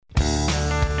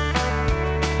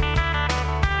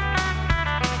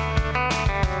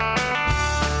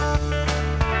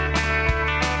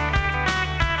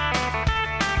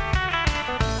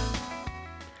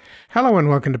Hello and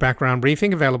welcome to Background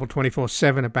Briefing, available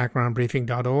 24/7 at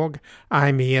backgroundbriefing.org.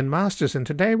 I'm Ian Masters, and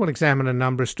today we'll examine a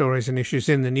number of stories and issues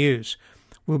in the news.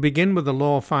 We'll begin with the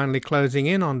law finally closing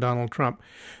in on Donald Trump,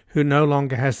 who no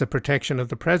longer has the protection of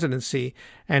the presidency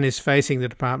and is facing the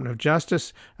Department of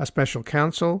Justice, a special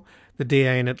counsel, the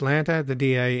DA in Atlanta, the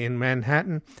DA in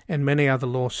Manhattan, and many other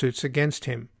lawsuits against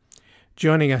him.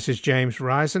 Joining us is James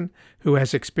Risen, who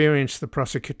has experienced the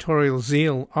prosecutorial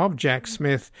zeal of Jack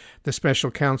Smith, the special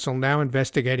counsel now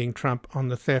investigating Trump on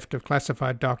the theft of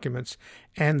classified documents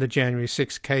and the January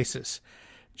 6 cases.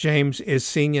 James is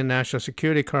senior national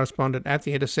security correspondent at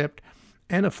The Intercept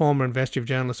and a former investigative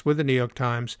journalist with the New York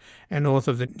Times and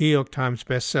author of the New York Times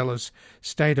bestsellers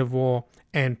State of War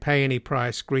and Pay Any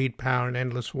Price, Greed, Power, and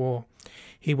Endless War.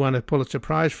 He won a Pulitzer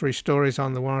Prize for his stories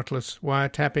on the warrantless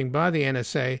wiretapping by the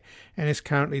NSA and is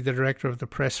currently the director of the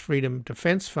Press Freedom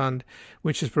Defense Fund,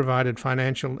 which has provided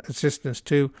financial assistance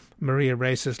to Maria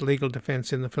Ressa's legal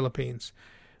defense in the Philippines.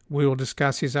 We will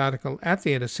discuss his article at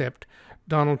The Intercept,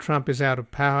 Donald Trump is Out of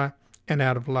Power and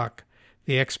Out of Luck.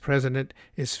 The ex-president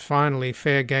is finally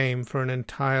fair game for an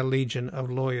entire legion of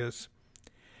lawyers.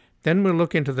 Then we'll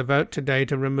look into the vote today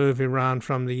to remove Iran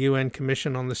from the UN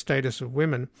Commission on the Status of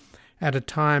Women, at a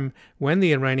time when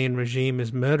the Iranian regime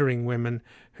is murdering women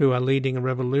who are leading a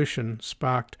revolution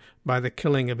sparked by the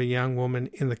killing of a young woman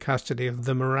in the custody of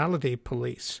the morality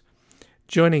police.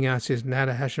 Joining us is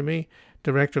Nada Hashemi,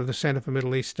 director of the Center for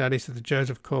Middle East Studies at the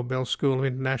Joseph Corbell School of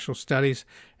International Studies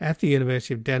at the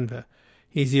University of Denver.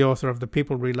 He's the author of The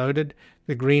People Reloaded,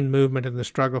 The Green Movement and the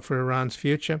Struggle for Iran's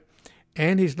Future,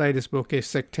 and his latest book is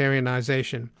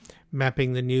Sectarianization,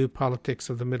 Mapping the New Politics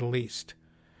of the Middle East.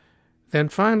 Then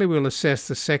finally we'll assess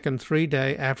the second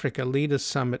three-day Africa Leaders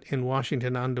Summit in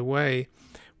Washington underway,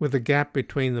 with the gap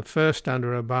between the first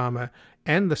under Obama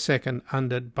and the second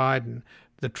under Biden,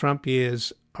 the Trump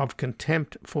years of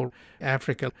contempt for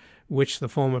Africa, which the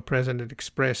former president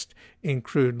expressed in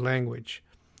crude language.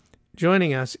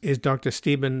 Joining us is Dr.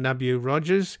 Stephen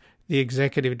Nabiu-Rogers, the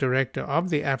executive director of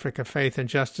the Africa Faith and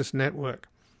Justice Network.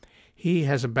 He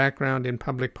has a background in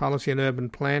public policy and urban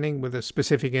planning with a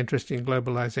specific interest in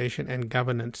globalization and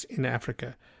governance in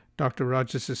Africa. Dr.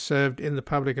 Rogers has served in the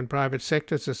public and private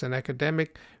sectors as an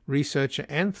academic, researcher,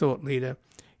 and thought leader.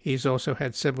 He's also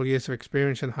had several years of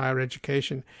experience in higher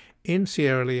education in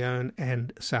Sierra Leone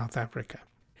and South Africa.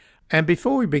 And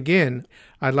before we begin,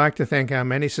 I'd like to thank our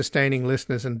many sustaining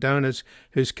listeners and donors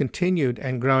whose continued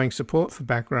and growing support for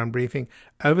Background Briefing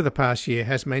over the past year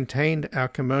has maintained our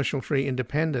commercial-free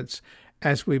independence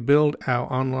as we build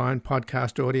our online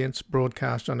podcast audience,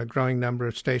 broadcast on a growing number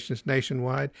of stations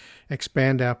nationwide,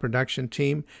 expand our production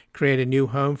team, create a new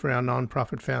home for our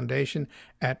nonprofit foundation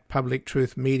at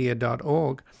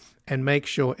publictruthmedia.org, and make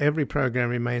sure every program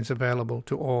remains available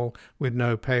to all with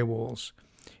no paywalls.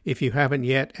 If you haven't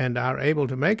yet and are able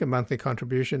to make a monthly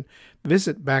contribution,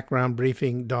 visit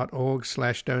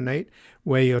backgroundbriefing.org/donate,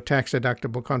 where your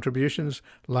tax-deductible contributions,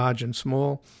 large and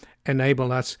small,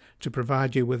 enable us to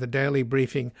provide you with a daily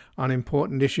briefing on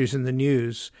important issues in the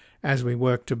news as we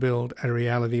work to build a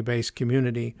reality-based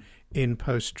community in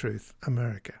post-truth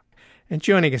America. And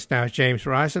joining us now is James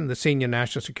Risen, the senior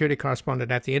national security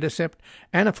correspondent at The Intercept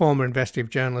and a former investigative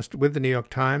journalist with the New York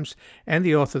Times and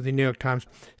the author of the New York Times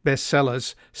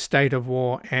bestsellers State of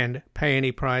War and Pay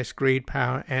Any Price, Greed,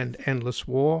 Power, and Endless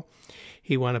War.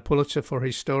 He won a Pulitzer for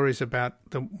his stories about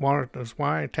the warrantless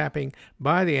wiretapping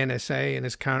by the NSA and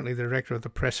is currently the director of the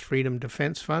Press Freedom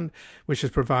Defense Fund, which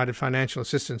has provided financial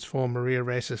assistance for Maria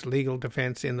Ressa's legal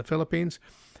defense in the Philippines.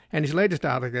 And his latest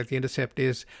article at The Intercept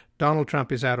is Donald Trump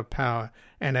is Out of Power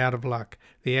and Out of Luck.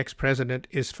 The ex-president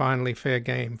is finally fair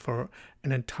game for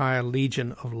an entire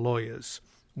legion of lawyers.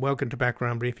 Welcome to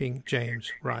Background Briefing,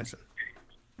 James Risen.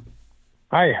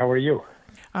 Hi, how are you?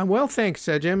 I'm well, thanks,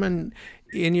 Jim. And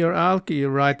in your article, you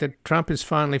write that Trump is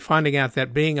finally finding out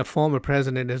that being a former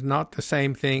president is not the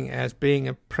same thing as being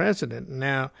a president.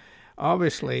 Now,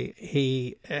 obviously,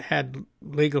 he had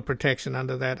legal protection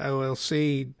under that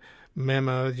OLC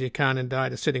memo that you can't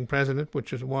indict a sitting president,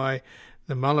 which is why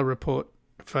the Mueller report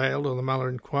failed, or the Mueller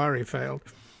inquiry failed,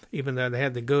 even though they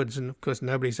had the goods. And, of course,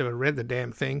 nobody's ever read the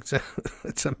damn thing, so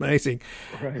it's amazing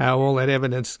how all that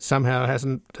evidence somehow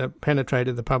hasn't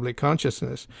penetrated the public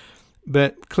consciousness.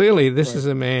 But clearly this is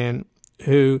a man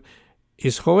who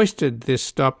is hoisted this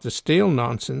Stop the Steal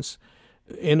nonsense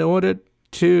in order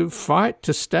to fight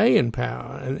to stay in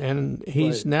power. And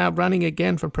he's now running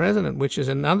again for president, which is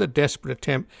another desperate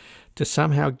attempt to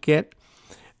somehow get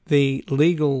the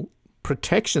legal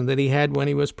protection that he had when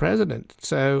he was president.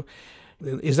 So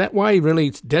is that why he really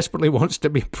desperately wants to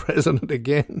be president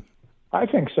again? I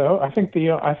think so. I think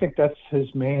that's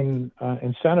his main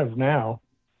incentive now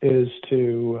is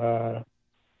to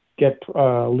get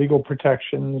legal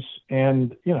protections,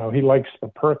 and he likes the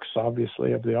perks,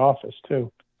 obviously, of the office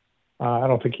too. I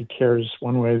don't think he cares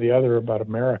one way or the other about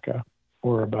America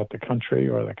or about the country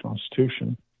or the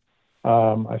Constitution.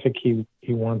 I think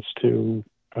he wants to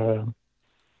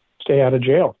stay out of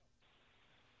jail,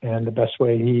 and the best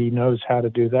way he knows how to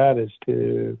do that is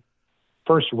to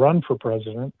first run for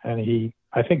president. And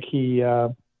I think he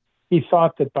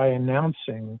thought that by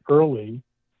announcing early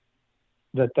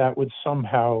that would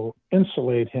somehow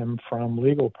insulate him from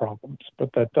legal problems,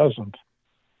 but that doesn't.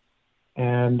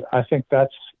 And I think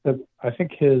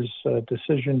his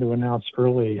decision to announce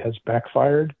early has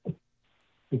backfired,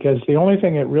 because the only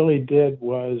thing it really did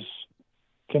was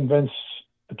convince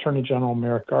Attorney General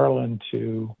Merrick Garland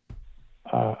to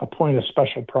appoint a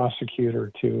special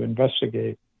prosecutor to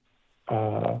investigate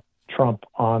Trump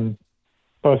on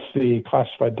both the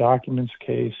classified documents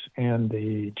case and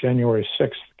the January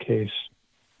 6th case.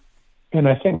 And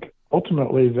I think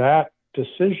ultimately that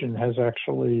decision has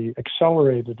actually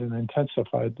accelerated and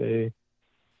intensified the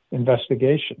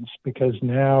investigations, because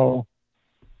now,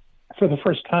 for the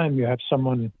first time, you have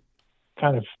someone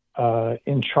kind of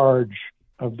in charge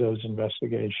of those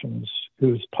investigations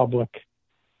who's public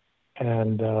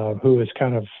and who is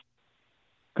kind of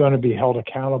going to be held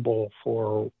accountable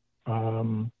for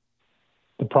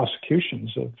the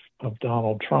prosecutions of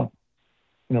Donald Trump.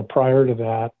 Prior to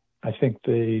that, I think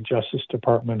the Justice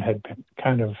Department had been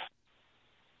kind of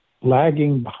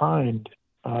lagging behind,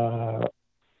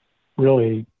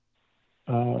 really,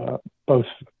 both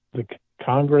the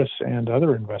Congress and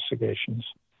other investigations.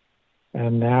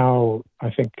 And now I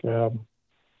think the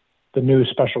new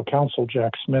special counsel,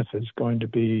 Jack Smith, is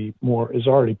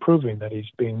already proving that he's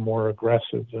being more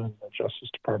aggressive than the Justice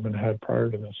Department had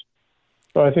prior to this.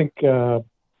 So I think,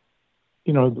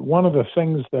 one of the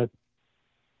things that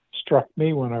struck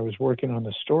me when I was working on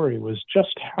the story was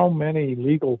just how many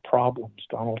legal problems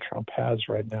Donald Trump has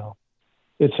right now.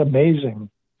 It's amazing.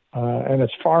 And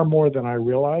it's far more than I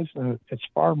realized. And it's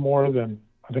far more than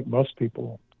I think most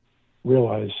people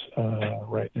realize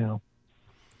right now.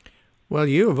 Well,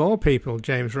 you of all people,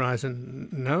 James Risen,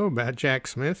 know about Jack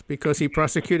Smith because he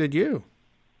prosecuted you.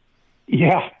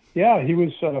 Yeah. He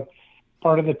was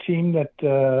part of the team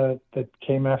that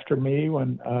came after me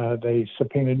when they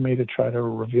subpoenaed me to try to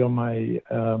reveal my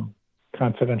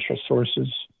confidential sources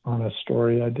on a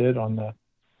story I did on the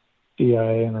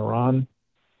CIA in Iran.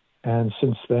 And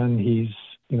since then, he's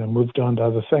moved on to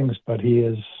other things. But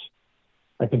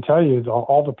I can tell you,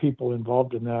 all the people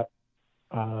involved in that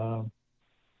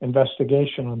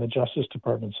investigation on the Justice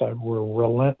Department side were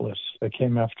relentless. They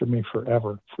came after me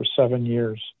forever, for 7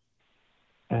 years.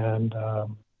 And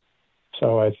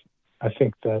so I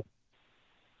think that,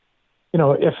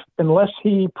 unless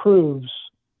he proves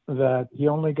that he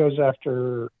only goes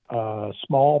after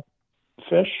small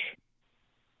fish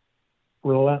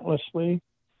relentlessly,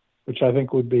 which I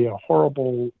think would be a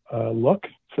horrible look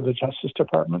for the Justice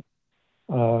Department,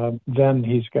 then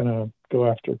he's going to go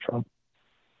after Trump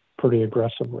pretty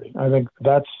aggressively. I think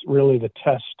that's really the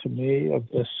test to me of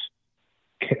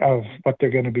what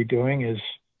they're going to be doing is,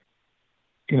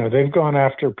 they've gone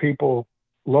after people,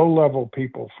 low-level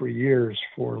people, for years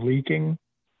for leaking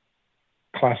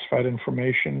classified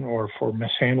information or for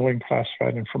mishandling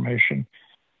classified information.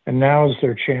 And now is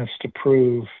their chance to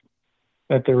prove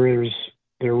that there really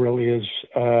is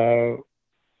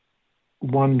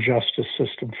one justice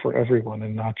system for everyone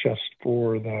and not just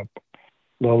for the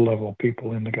low-level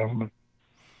people in the government.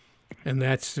 And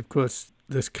that's, of course,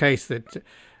 this case that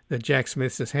Jack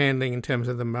Smith is handling in terms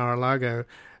of the Mar-a-Lago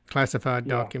classified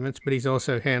documents, but he's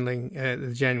also handling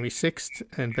the January 6th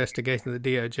investigation the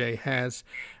DOJ has.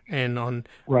 And on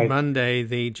Monday,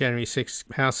 the January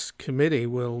 6th House Committee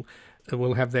will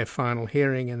have their final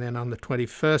hearing, and then on the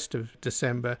 21st of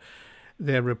December,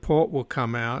 their report will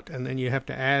come out, and then you have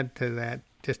to add to that,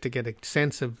 just to get a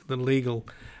sense of the legal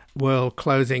world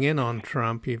closing in on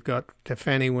Trump. You've got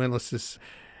Fani Willis's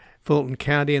Fulton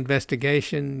County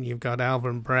investigation. You've got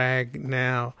Alvin Bragg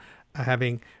now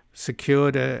having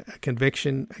secured a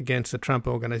conviction against the Trump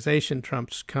organization,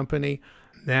 Trump's company.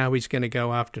 Now he's going to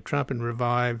go after Trump and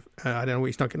revive, I don't know,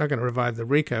 he's not going to revive the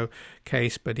RICO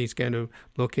case, but he's going to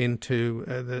look into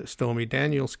the Stormy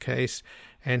Daniels case.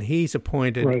 And he's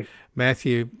appointed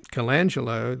Matthew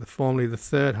Colangelo, formerly the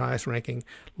third highest ranking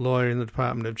lawyer in the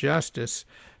Department of Justice,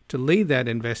 to lead that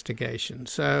investigation.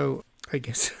 So I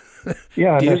guess...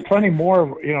 Yeah, and there's plenty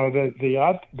more.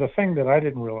 The thing that I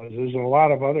didn't realize, there's a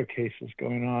lot of other cases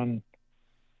going on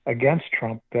against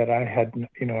Trump that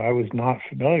I was not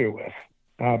familiar with.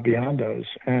 beyond those.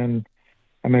 And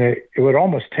I mean, it would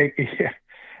almost take,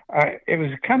 it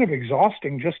was kind of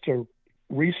exhausting just to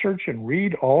research and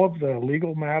read all of the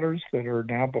legal matters that are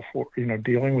now before,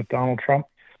 dealing with Donald Trump.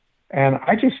 And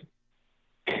I just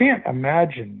can't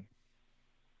imagine.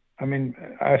 I mean,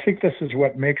 I think this is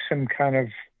what makes him kind of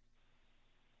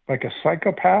like a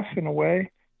psychopath in a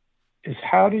way, is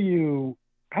how do you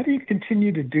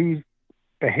continue to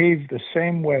behave the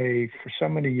same way for so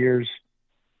many years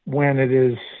when it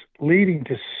is leading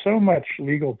to so much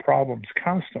legal problems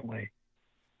constantly?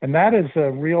 And that is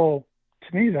to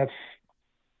me,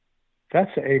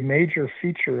 that's a major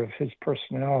feature of his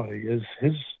personality, is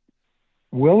his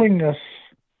willingness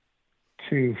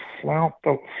to flout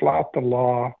the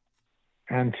law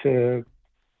and to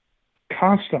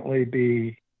constantly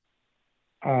be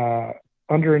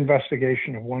under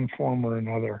investigation of one form or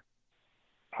another.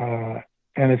 And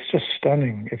it's just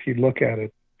stunning if you look at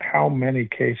it, how many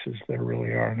cases there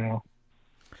really are now.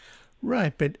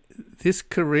 Right, but this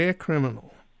career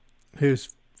criminal who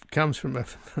comes from a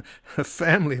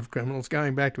family of criminals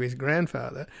going back to his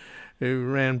grandfather who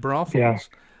ran brothels. Yeah.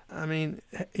 I mean,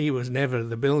 he was never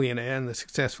the billionaire and the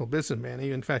successful businessman.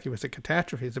 In fact, he was a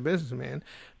catastrophe as a businessman,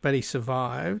 but he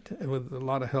survived with a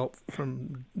lot of help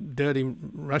from dirty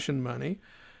Russian money.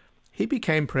 He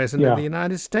became president of the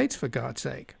United States, for God's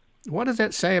sake. What does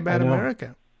that say about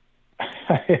America?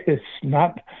 It's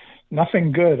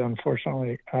nothing good,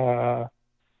 unfortunately. That's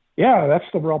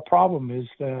the real problem, is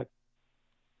that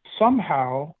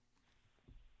somehow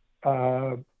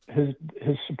his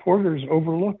supporters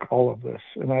overlook all of this,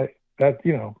 and that's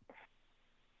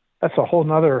a whole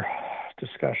nother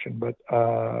discussion. But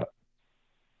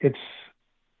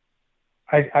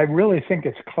I really think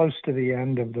it's close to the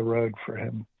end of the road for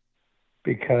him,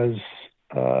 because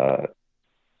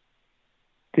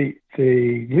the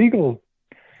legal,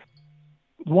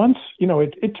 once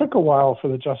it took a while for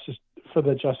the justice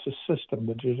system,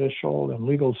 the judicial and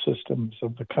legal systems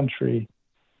of the country,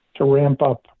 to ramp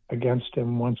up against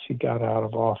him once he got out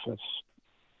of office.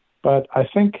 But I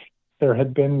think there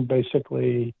had been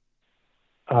basically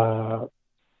a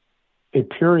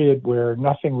period where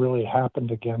nothing really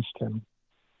happened against him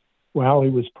while he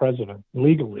was president,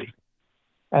 legally.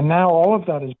 And now all of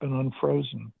that has been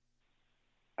unfrozen.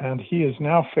 And he is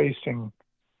now facing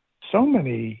so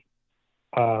many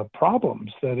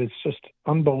problems that it's just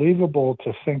unbelievable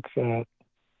to think that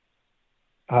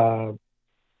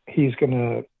he's going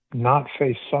to not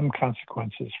face some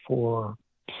consequences for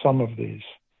some of these.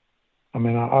 I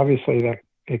mean, obviously that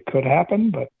it could happen,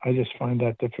 but I just find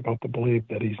that difficult to believe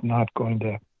that he's not going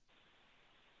to,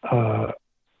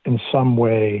 in some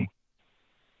way,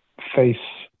 face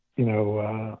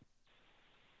the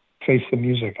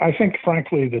music. I think,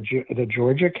 frankly, the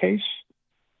Georgia case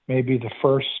may be the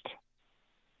first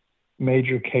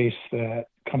major case that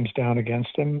comes down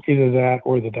against him, either that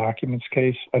or the documents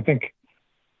case. I think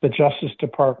the Justice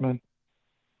Department,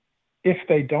 if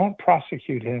they don't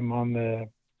prosecute him on the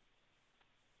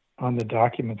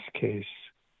documents case,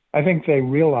 I think they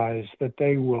realize that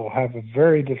they will have a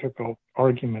very difficult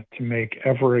argument to make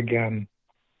ever again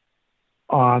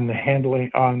on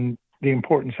the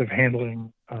importance of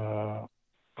handling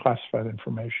classified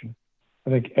information.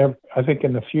 I think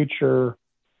in the future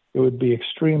it would be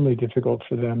extremely difficult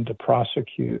for them to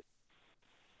prosecute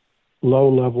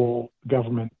low-level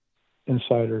government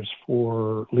insiders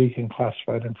for leaking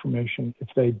classified information if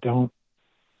they don't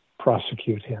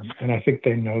prosecute him. And I think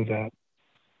they know that.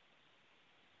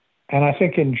 And I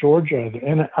think in Georgia,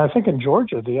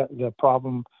 the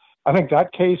problem, I think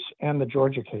that case and the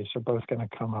Georgia case are both going to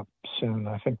come up soon.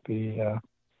 I think in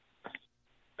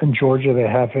Georgia, they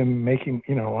have him making,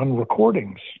 on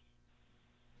recordings,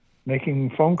 making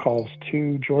phone calls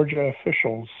to Georgia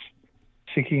officials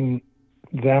seeking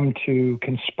them to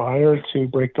conspire to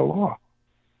break the law.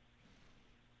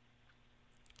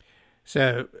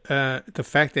 So the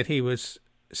fact that he was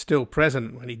still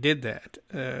president when he did that,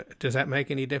 does that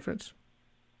make any difference?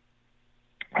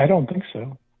 I don't think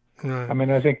so. Right. I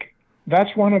mean, I think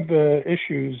that's one of the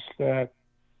issues that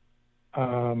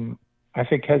I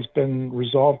think has been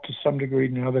resolved to some degree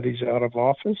now that he's out of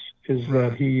office, is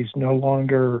that he's no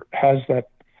longer has that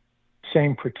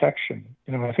same protection.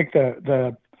 I think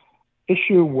the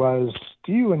issue was,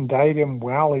 do you indict him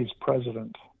while he's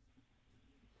president?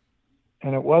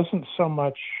 And it wasn't so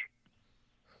much,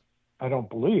 I don't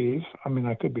believe, I mean,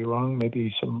 I could be wrong,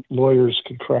 maybe some lawyers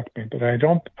could correct me, but I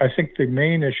think the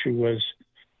main issue was,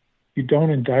 you don't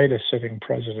indict a sitting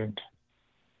president.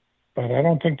 But I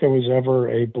don't think there was ever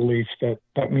a belief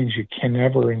that means you can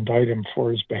never indict him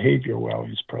for his behavior while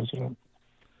he's president.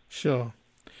 Sure.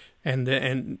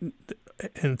 And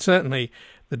and certainly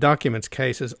the documents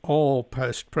case is all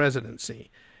post-presidency.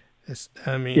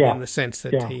 In the sense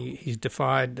that he's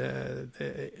defied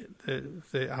the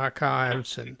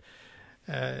archives, and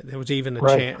there was even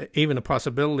a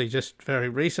possibility just very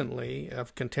recently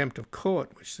of contempt of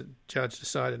court, which the judge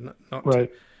decided not to.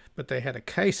 But they had a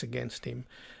case against him.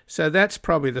 So that's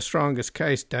probably the strongest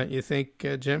case, don't you think,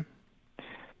 Jim?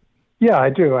 Yeah, I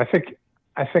do. I think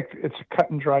it's a cut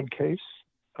and dried case.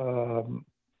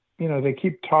 They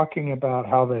keep talking about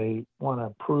how they want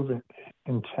to prove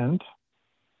intent.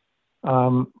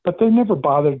 But they never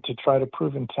bothered to try to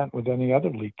prove intent with any other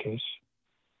leak case.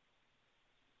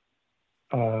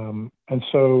 And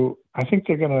so I think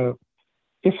they're going to,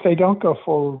 if they don't go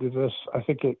forward with this, I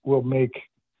think it will make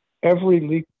every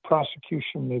leak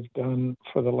prosecution they've done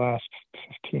for the last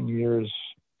 15 years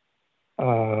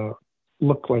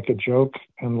look like a joke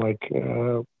and like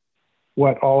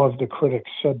what all of the critics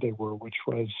said they were, which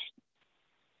was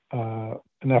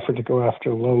an effort to go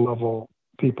after low-level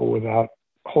people without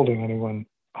holding anyone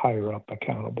higher up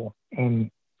accountable. And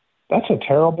that's a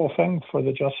terrible thing for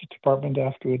the Justice Department to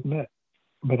have to admit.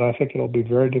 But I think it'll be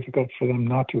very difficult for them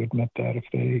not to admit that if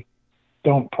they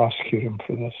don't prosecute him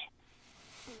for this.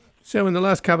 So in the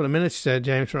last couple of minutes,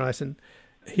 James Risen,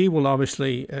 he will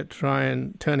obviously try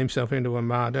and turn himself into a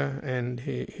martyr, and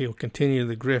he'll continue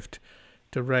the grift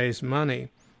to raise money.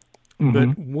 Mm-hmm.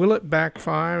 But will it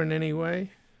backfire in any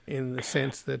way, in the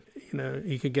sense that,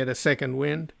 he could get a second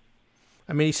wind?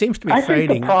 I mean, he seems to be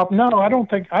fading. No, I don't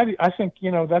think. I think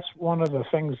that's one of the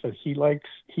things that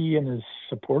he and his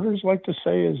supporters like to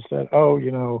say is that,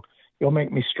 you'll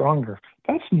make me stronger.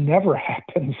 That's never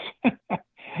happens.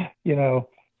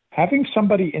 Having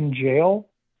somebody in jail,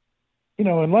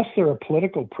 unless they're a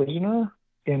political prisoner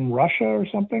in Russia or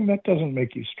something, that doesn't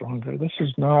make you stronger. This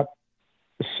is not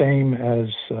the same as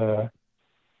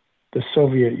the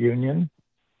Soviet Union.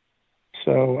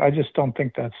 So I just don't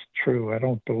think that's true. I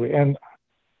don't believe, and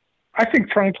I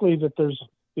think, frankly, that there's,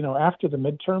 after the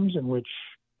midterms in which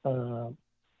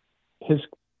his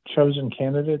chosen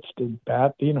candidates did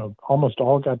bad, almost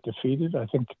all got defeated. I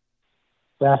think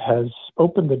that has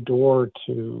opened the door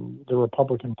to the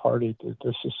Republican Party to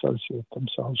disassociate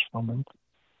themselves from him.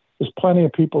 There's plenty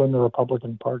of people in the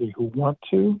Republican Party who want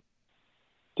to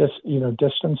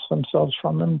distance themselves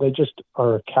from him. They just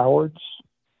are cowards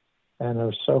and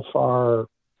are so far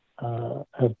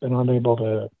have been unable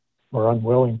to or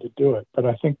unwilling to do it. But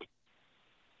I think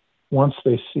once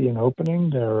they see an opening,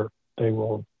 they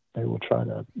will try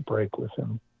to break with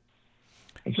him.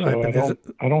 And so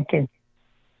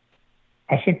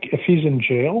I think if he's in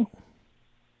jail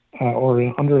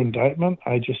or under indictment,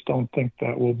 I just don't think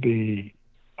that will be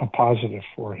a positive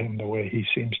for him the way he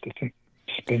seems to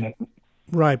spin it.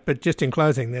 Right, but just in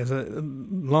closing, there's a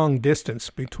long distance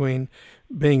between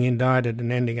being indicted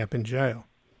and ending up in jail.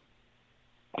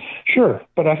 Sure,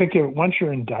 but I think once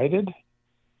you're indicted,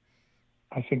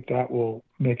 I think that will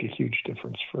make a huge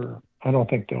difference I don't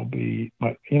think there'll be,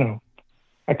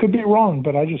 I could be wrong,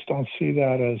 but I just don't see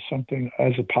that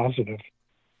as a positive.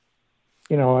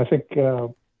 I think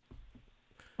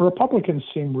Republicans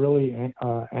seem really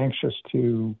anxious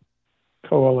to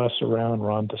coalesce around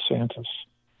Ron DeSantis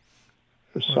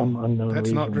for some unknown reason.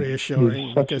 That's not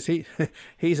reassuring because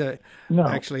he's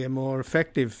actually a more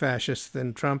effective fascist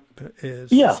than Trump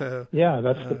is. Yeah, so,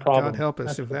 that's the problem. God help us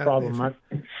that's if the that problem.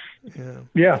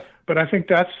 Yeah, but I think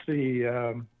that's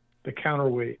the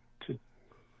counterweight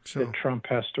that Trump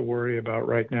has to worry about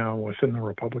right now within the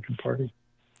Republican Party.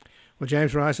 Well,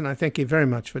 James Risen, I thank you very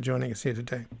much for joining us here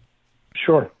today.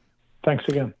 Sure. Thanks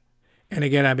again. And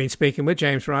again, I've been speaking with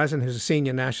James Risen, who's a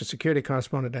senior national security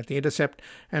correspondent at The Intercept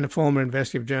and a former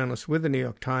investigative journalist with The New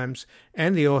York Times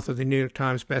and the author of the New York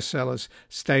Times bestsellers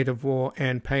State of War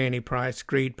and Pay Any Price,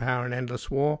 Greed, Power, and Endless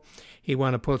War. He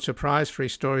won a Pulitzer Prize for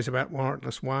his stories about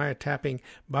warrantless wiretapping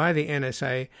by the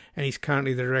NSA, and he's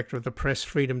currently the director of the Press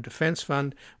Freedom Defense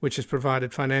Fund, which has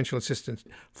provided financial assistance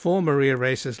for Maria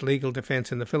Reis's legal defense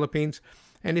in the Philippines.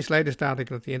 And his latest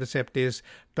article at The Intercept is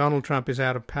Donald Trump is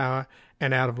out of power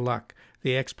and out of luck.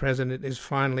 The ex-president is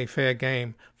finally fair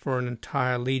game for an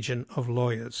entire legion of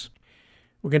lawyers.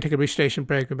 We're going to take a brief station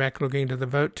break. We're back looking into the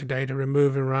vote today to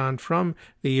remove Iran from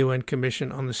the UN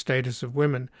Commission on the Status of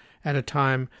Women at a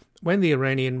time when the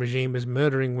Iranian regime is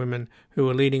murdering women who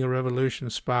are leading a revolution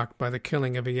sparked by the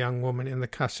killing of a young woman in the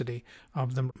custody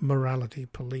of the morality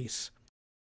police.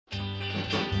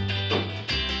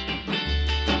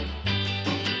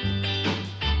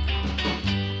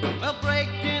 Well,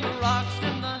 breaking rocks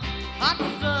in the hot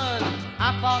sun,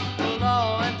 I fought the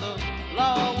law and the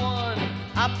law won.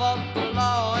 I fought the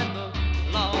law and the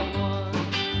law won.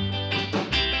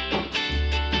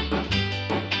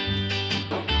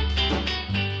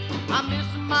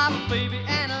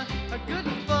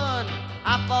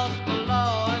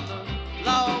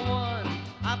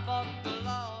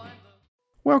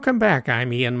 Welcome back.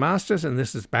 I'm Ian Masters, and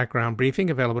this is Background Briefing,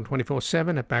 available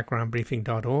 24/7 at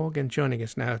backgroundbriefing.org. And joining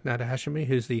us now is Nada Hashemi,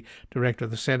 who's the Director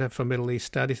of the Center for Middle East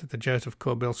Studies at the Joseph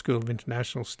Corbell School of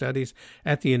International Studies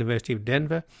at the University of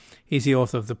Denver. He's the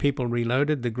author of The People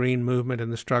Reloaded, The Green Movement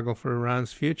and the Struggle for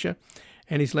Iran's Future.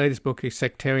 And his latest book is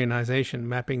Sectarianization,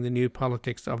 Mapping the New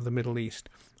Politics of the Middle East.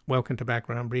 Welcome to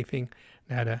Background Briefing,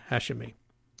 Nada Hashemi.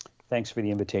 Thanks for the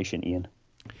invitation, Ian.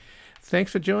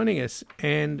 Thanks for joining us.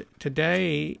 And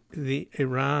today,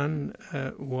 Iran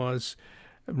was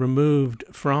removed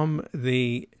from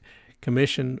the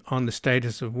Commission on the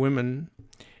Status of Women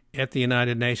at the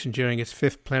United Nations during its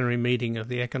fifth plenary meeting of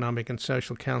the Economic and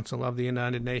Social Council of the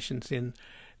United Nations in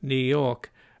New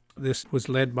York. This was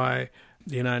led by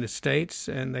the United States,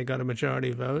 and they got a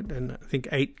majority vote, and I think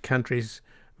 8 countries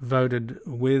voted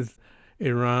with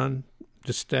Iran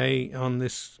to stay on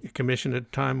this commission at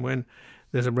a time when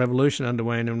there's a revolution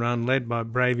underway in Iran led by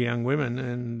brave young women,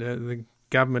 and the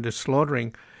government is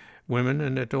slaughtering women,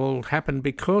 and it all happened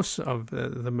because of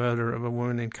the murder of a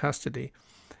woman in custody.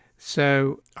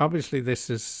 So obviously this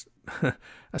is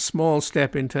a small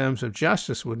step in terms of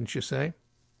justice, wouldn't you say?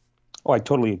 Oh, I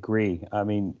totally agree. I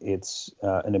mean, it's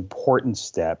an important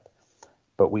step,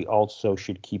 but we also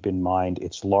should keep in mind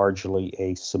it's largely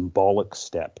a symbolic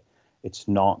step. It's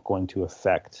not going to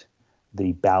affect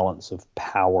the balance of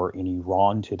power in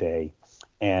Iran today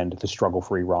and the struggle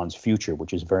for Iran's future,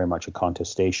 which is very much a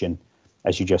contestation,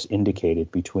 as you just indicated,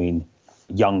 between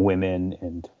young women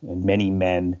and many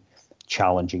men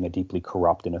challenging a deeply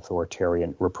corrupt and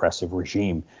authoritarian repressive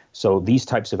regime. So these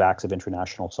types of acts of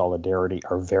international solidarity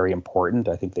are very important.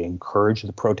 I think they encourage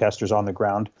the protesters on the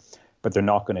ground, but they're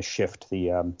not going to shift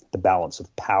the balance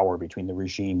of power between the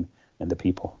regime and the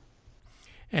people.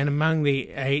 And among the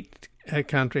 8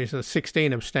 countries,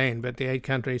 16 abstained, but the 8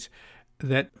 countries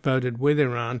that voted with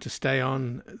Iran to stay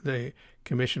on the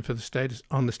Commission for the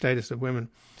Status of Women,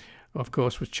 of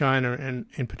course, was China and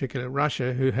in particular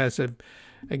Russia, who has a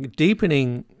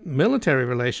deepening military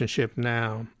relationship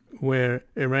now, where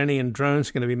Iranian drones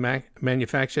are going to be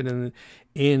manufactured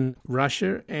in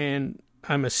Russia, and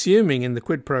I'm assuming in the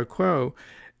quid pro quo,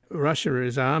 Russia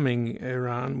is arming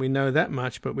Iran. We know that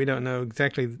much, but we don't know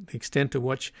exactly the extent to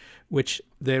which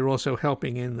they're also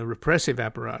helping in the repressive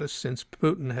apparatus, since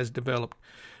Putin has developed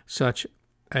such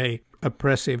a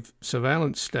oppressive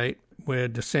surveillance state where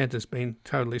dissent has been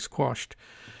totally squashed.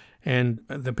 And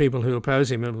the people who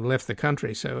oppose him have left the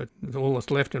country. So all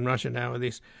that's left in Russia now are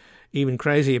these even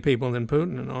crazier people than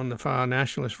Putin and on the far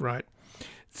nationalist right.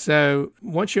 So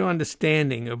what's your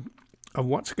understanding of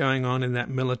what's going on in that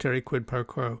military quid pro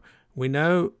quo? We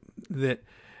know that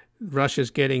Russia's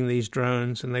getting these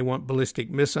drones and they want ballistic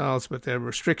missiles, but there are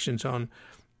restrictions on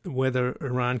whether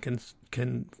Iran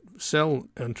can sell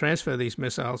and transfer these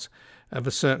missiles of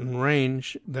a certain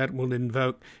range that will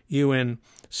invoke UN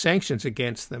sanctions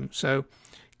against them. So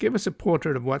give us a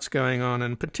portrait of what's going on,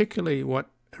 and particularly what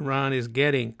Iran is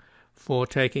getting for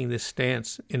taking this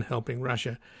stance in helping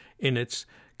Russia in its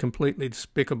completely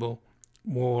despicable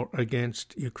war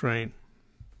against Ukraine.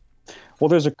 Well,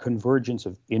 there's a convergence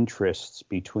of interests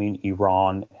between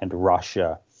Iran and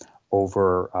Russia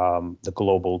over the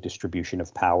global distribution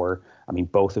of power. I mean,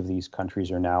 both of these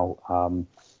countries are now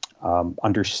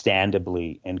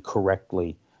understandably and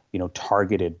correctly,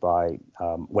 targeted by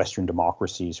Western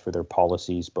democracies for their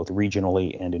policies, both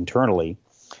regionally and internally.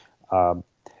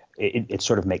 It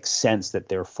sort of makes sense that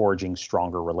they're forging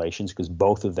stronger relations because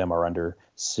both of them are under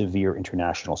severe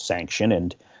international sanction,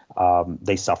 and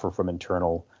they suffer from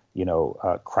internal,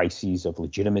 crises of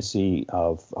legitimacy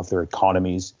of their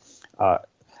economies.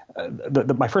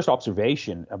 My first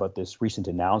observation about this recent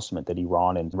announcement that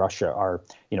Iran and Russia are,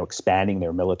 expanding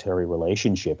their military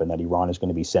relationship, and that Iran is going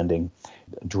to be sending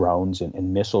drones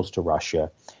and missiles to Russia,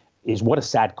 is what a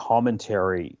sad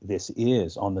commentary this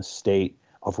is on the state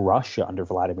of Russia under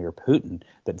Vladimir Putin,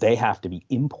 that they have to be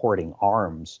importing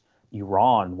arms.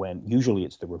 Iran, when usually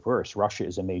it's the reverse. Russia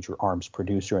is a major arms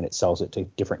producer and it sells it to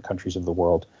different countries of the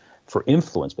world for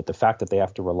influence. But the fact that they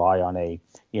have to rely on a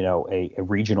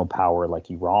regional power like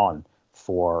Iran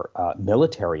for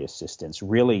military assistance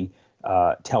really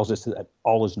tells us that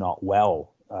all is not well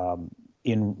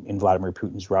in Vladimir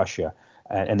Putin's Russia.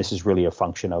 And this is really a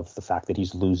function of the fact that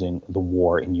he's losing the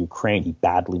war in Ukraine. He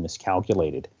badly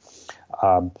miscalculated.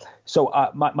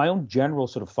 So my own general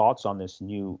sort of thoughts on this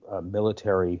new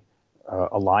military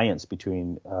alliance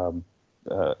between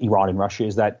Iran and Russia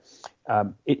is that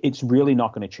it's really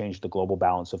not going to change the global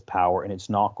balance of power, and it's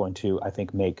not going to, I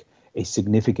think, make a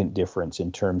significant difference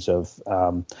in terms of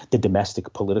the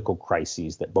domestic political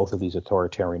crises that both of these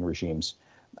authoritarian regimes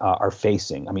are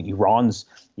facing. I mean, Iran's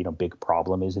big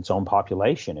problem is its own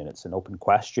population, and it's an open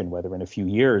question whether in a few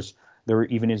years there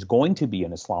even is going to be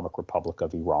an Islamic Republic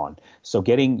of Iran. So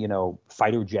getting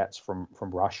fighter jets from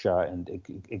Russia and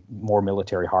more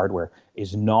military hardware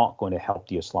is not going to help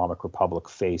the Islamic Republic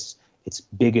face its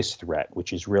biggest threat,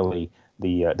 which is really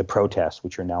the protests,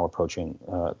 which are now approaching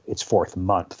its fourth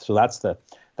month. So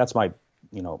that's my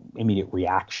immediate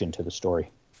reaction to the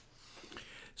story.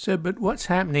 So, but what's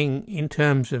happening in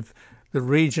terms of the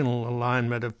regional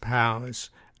alignment of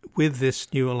powers with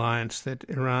this new alliance that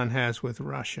Iran has with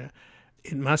Russia?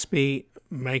 It must be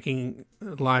making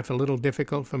life a little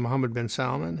difficult for Mohammed bin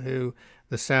Salman, who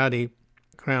the Saudi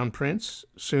crown prince,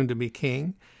 soon to be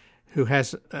king, who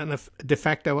has a de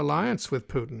facto alliance with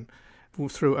Putin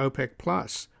through OPEC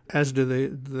Plus, as do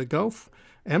the Gulf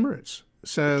Emirates.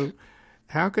 So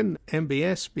how can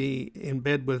MBS be in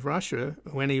bed with Russia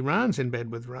when Iran's in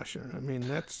bed with Russia? I mean,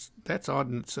 that's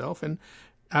odd in itself. And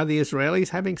are the Israelis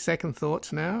having second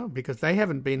thoughts now? Because they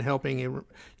haven't been helping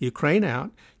Ukraine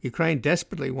out. Ukraine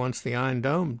desperately wants the Iron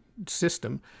Dome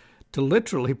system to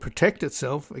literally protect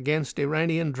itself against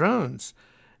Iranian drones.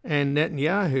 And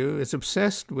Netanyahu is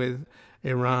obsessed with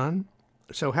Iran.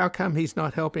 So how come he's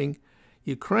not helping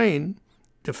Ukraine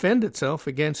defend itself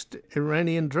against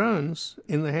Iranian drones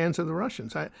in the hands of the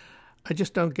Russians? I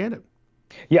just don't get it.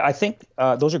 Yeah, I think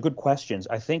those are good questions.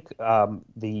 I think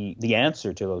the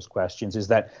answer to those questions is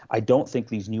that I don't think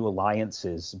these new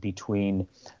alliances between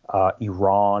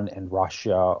Iran and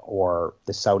Russia, or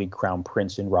the Saudi crown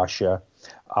prince in Russia,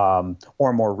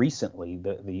 or more recently,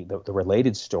 the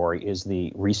related story is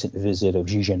the recent visit of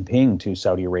Xi Jinping to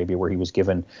Saudi Arabia, where he was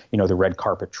given, the red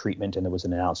carpet treatment, and there was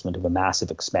an announcement of a massive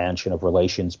expansion of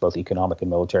relations, both economic and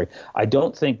military. I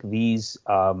don't think these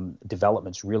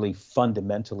developments really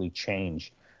fundamentally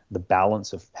change the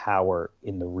balance of power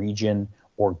in the region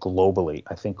or globally.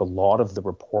 I think a lot of the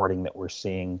reporting that we're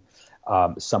seeing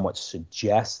somewhat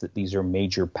suggests that these are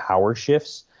major power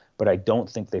shifts, but I don't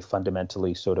think they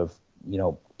fundamentally sort of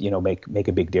make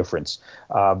a big difference.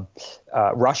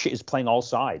 Russia is playing all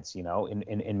sides.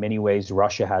 In many ways,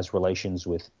 Russia has relations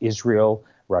with Israel.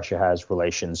 Russia has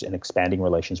relations and expanding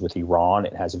relations with Iran.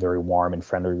 It has a very warm and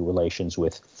friendly relations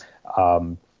with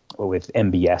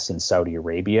MBS in Saudi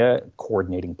Arabia,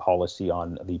 coordinating policy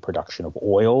on the production of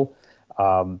oil.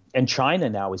 And China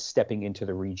now is stepping into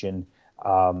the region,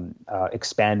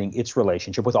 expanding its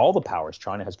relationship with all the powers.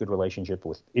 China has good relationship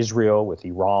with Israel, with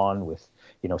Iran, with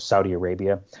Saudi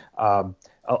Arabia.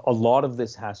 A lot of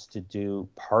this has to do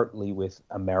partly with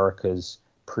America's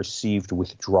perceived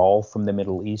withdrawal from the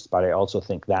Middle East, but I also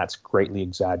think that's greatly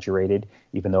exaggerated.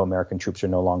 Even though American troops are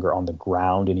no longer on the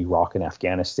ground in Iraq and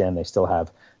Afghanistan, they still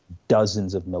have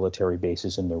dozens of military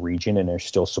bases in the region, and they're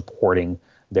still supporting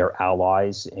their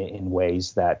allies in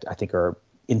ways that I think are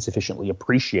insufficiently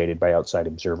appreciated by outside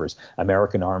observers.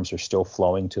 American arms are still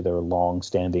flowing to their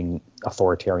long-standing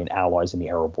authoritarian allies in the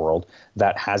Arab world.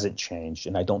 That hasn't changed,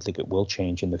 and I don't think it will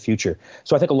change in the future.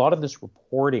 So I think a lot of this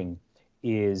reporting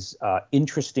is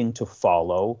interesting to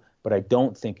follow, but I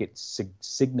don't think it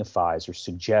signifies or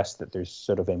suggests that there's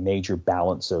sort of a major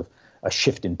balance of a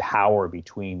shift in power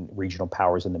between regional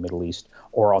powers in the Middle East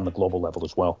or on the global level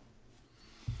as well.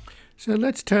 So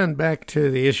let's turn back to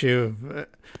the issue of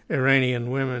Iranian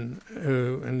women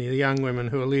and the young women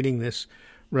who are leading this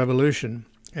revolution.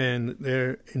 And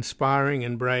they're inspiring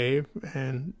and brave,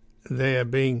 and they are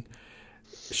being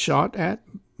shot at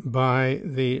by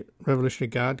the Revolutionary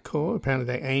Guard Corps. Apparently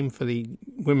they aim for the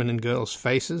women and girls'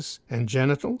 faces and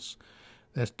genitals.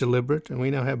 That's deliberate, and we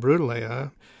know how brutal they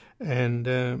are. And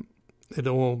it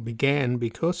all began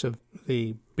because of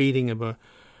the beating of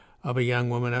a young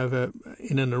woman over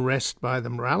in an arrest by the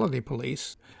morality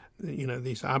police.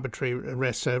 These arbitrary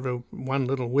arrests over one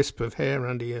little wisp of hair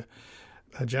under your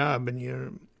hijab, and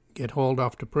you get hauled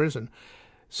off to prison.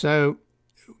 So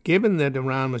given that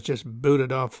Iran was just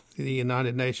booted off the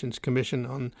United Nations Commission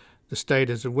on the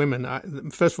Status of Women,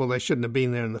 first of all, they shouldn't have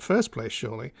been there in the first place,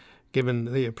 surely,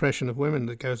 given the oppression of women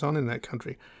that goes on in that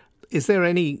country. Is there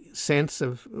any sense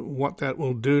of what that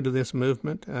will do to this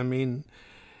movement? I mean,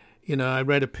 I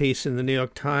read a piece in the New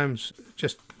York Times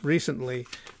just recently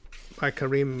by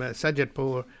Karim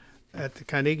Sajadpour at the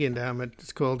Carnegie Endowment.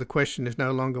 It's called "The Question Is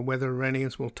No Longer Whether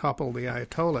Iranians Will Topple the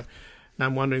Ayatollah." And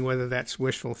I'm wondering whether that's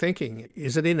wishful thinking.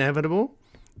 Is it inevitable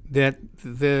that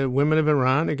the women of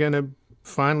Iran are going to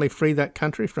finally free that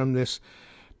country from this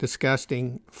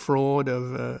disgusting fraud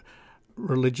of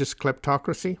religious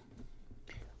kleptocracy?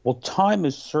 Well, time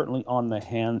is certainly on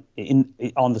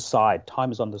the side.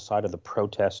 Time is on the side of the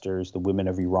protesters, the women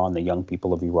of Iran, the young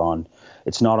people of Iran.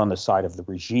 It's not on the side of the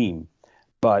regime.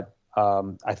 But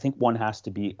I think one has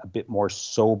to be a bit more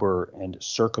sober and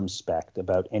circumspect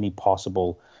about any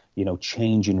possible,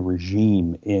 change in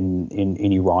regime in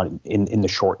Iran in the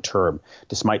short term,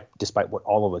 despite what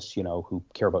all of us, who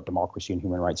care about democracy and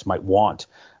human rights might want.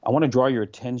 I want to draw your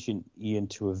attention, Ian,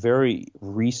 to a very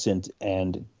recent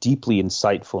and deeply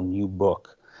insightful new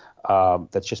book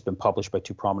that's just been published by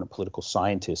two prominent political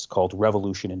scientists called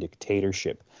Revolution and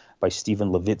Dictatorship by Stephen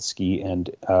Levitsky and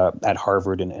at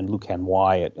Harvard and Lucan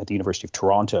Y at the University of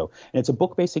Toronto. And it's a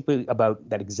book basically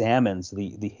that examines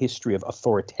the history of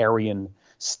authoritarian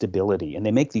stability. And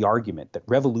they make the argument that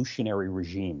revolutionary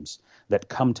regimes that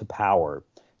come to power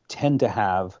tend to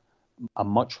have a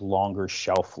much longer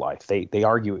shelf life. They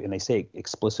argue and they say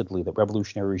explicitly that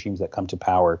revolutionary regimes that come to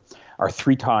power are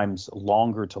 3 times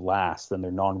longer to last than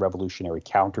their non-revolutionary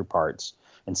counterparts,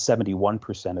 and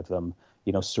 71% of them,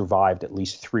 survived at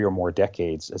least 3 or more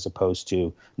decades, as opposed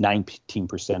to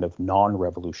 19% of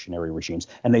non-revolutionary regimes.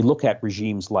 And they look at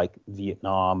regimes like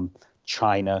Vietnam,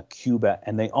 China, Cuba,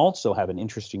 and they also have an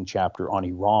interesting chapter on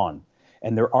Iran.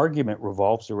 And their argument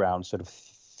revolves around sort of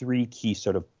 3 key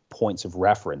sort of points of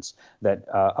reference, that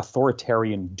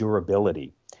authoritarian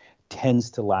durability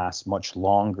tends to last much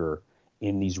longer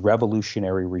in these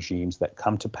revolutionary regimes that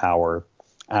come to power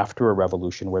after a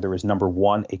revolution, where there is, number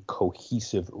one, a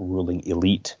cohesive ruling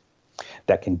elite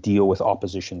that can deal with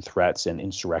opposition threats and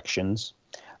insurrections.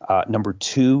 Number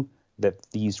two, that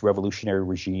these revolutionary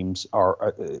regimes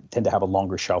tend to have a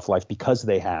longer shelf life because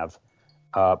they have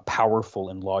powerful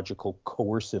and logical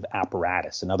coercive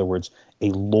apparatus. In other words, a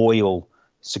loyal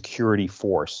security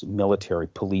force, military,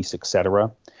 police,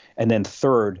 etc. And then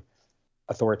third,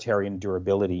 authoritarian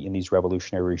durability in these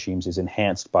revolutionary regimes is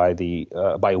enhanced by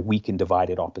a weak and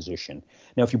divided opposition.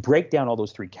 Now, if you break down all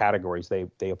those 3 categories,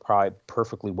 they apply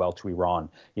perfectly well to Iran.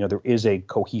 There is a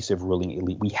cohesive ruling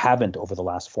elite. We haven't, over the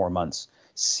last 4 months,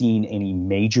 seen any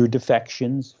major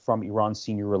defections from Iran's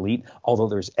senior elite, although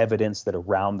there's evidence that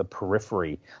around the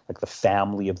periphery, like the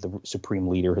family of the supreme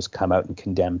leader has come out and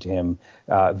condemned him.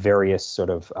 Various sort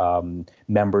of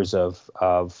members of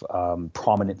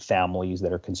prominent families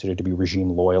that are considered to be regime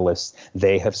loyalists,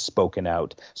 they have spoken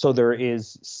out. So there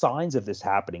is signs of this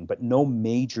happening, but no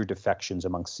major defections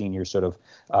among senior sort of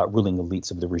ruling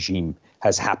elites of the regime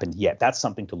has happened yet. That's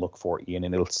something to look for, Ian,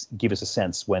 and it'll give us a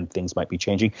sense when things might be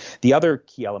changing. The other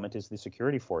key element is the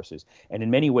security forces. And in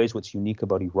many ways, what's unique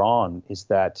about Iran is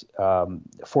that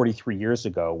 43 years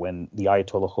ago, when the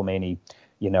Ayatollah Khomeini,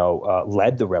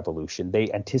 led the revolution,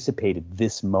 they anticipated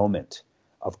this moment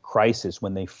of crisis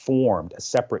when they formed a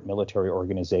separate military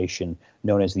organization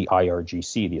known as the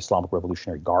IRGC, the Islamic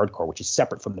Revolutionary Guard Corps, which is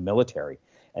separate from the military.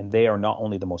 And they are not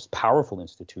only the most powerful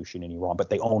institution in Iran, but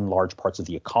they own large parts of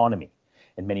the economy.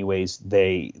 In many ways,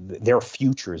 their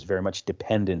future is very much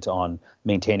dependent on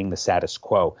maintaining the status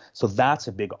quo. So that's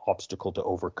a big obstacle to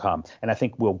overcome. And I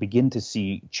think we'll begin to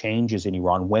see changes in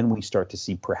Iran when we start to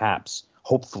see perhaps,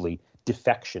 hopefully,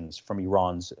 defections from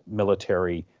Iran's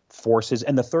military forces.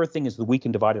 And the third thing is the weak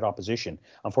and divided opposition.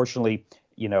 Unfortunately,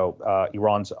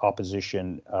 Iran's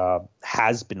opposition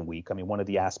has been weak. I mean, one of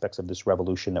the aspects of this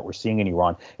revolution that we're seeing in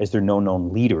Iran is there are no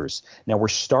known leaders. Now, we're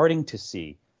starting to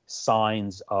see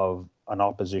signs of an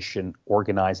opposition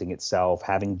organizing itself,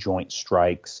 having joint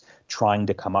strikes, trying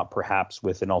to come up perhaps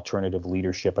with an alternative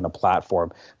leadership and a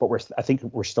platform. But I think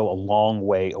we're still a long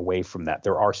way away from that.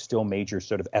 There are still major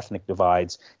sort of ethnic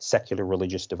divides, secular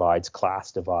religious divides,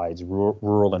 class divides,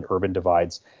 rural and urban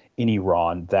divides in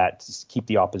Iran that keep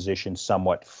the opposition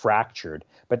somewhat fractured.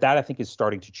 But that, I think, is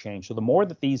starting to change. So the more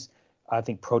that these, I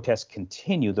think, protests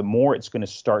continue, the more it's going to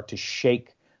start to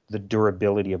shake the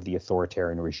durability of the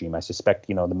authoritarian regime. I suspect,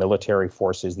 the military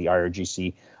forces, the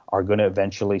IRGC, are going to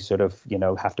eventually sort of,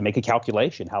 have to make a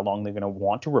calculation how long they're going to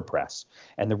want to repress.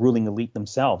 And the ruling elite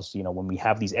themselves, when we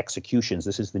have these executions,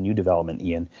 this is the new development,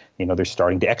 Ian, they're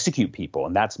starting to execute people.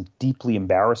 And that's deeply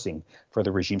embarrassing for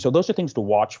the regime. So those are things to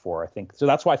watch for, I think. So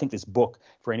that's why I think this book,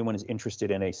 for anyone who's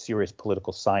interested in a serious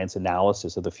political science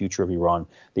analysis of the future of Iran,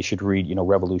 they should read,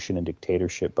 Revolution and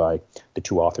Dictatorship by the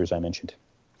 2 authors I mentioned.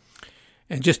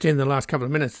 And just in the last couple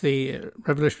of minutes, the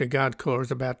Revolutionary Guard Corps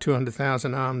is about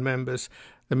 200,000 armed members.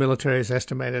 The military is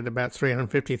estimated about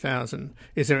 350,000.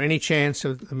 Is there any chance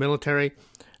of the military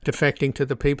defecting to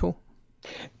the people?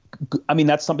 I mean,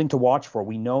 that's something to watch for.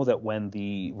 We know that when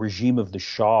the regime of the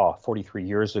Shah 43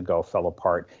 years ago fell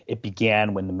apart, it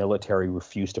began when the military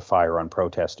refused to fire on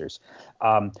protesters.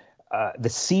 The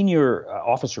senior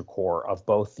officer corps of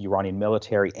both the Iranian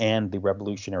military and the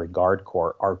Revolutionary Guard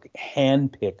Corps are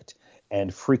handpicked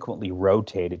and frequently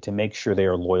rotated to make sure they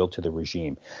are loyal to the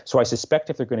regime. So I suspect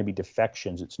if there are going to be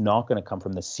defections, it's not going to come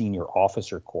from the senior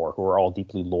officer corps, who are all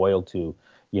deeply loyal to,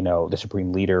 the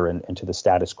supreme leader and to the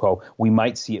status quo. We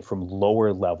might see it from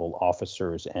lower level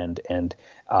officers and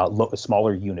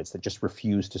smaller units that just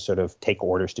refuse to sort of take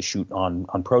orders to shoot on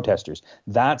protesters.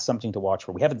 That's something to watch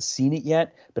for. We haven't seen it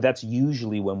yet, but that's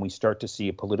usually when we start to see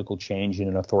a political change in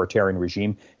an authoritarian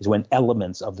regime, is when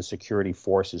elements of the security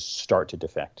forces start to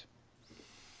defect.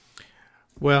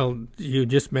 Well, you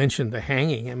just mentioned the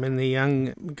hanging. I mean, the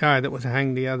young guy that was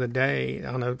hanged the other day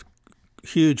on a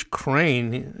huge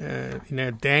crane,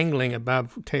 dangling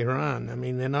above Tehran. I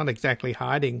mean, they're not exactly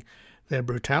hiding their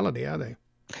brutality, are they?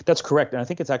 That's correct. And I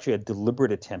think it's actually a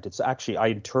deliberate attempt. It's actually, I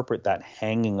interpret that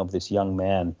hanging of this young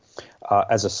man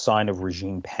as a sign of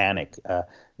regime panic.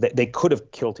 They could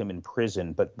have killed him in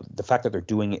prison, but the fact that they're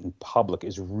doing it in public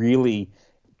is really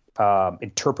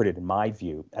interpreted, in my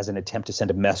view, as an attempt to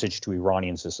send a message to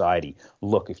Iranian society.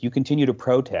 Look, if you continue to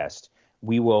protest,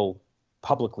 we will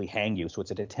publicly hang you. So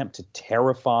it's an attempt to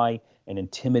terrify and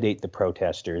intimidate the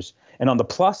protesters. And on the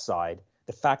plus side,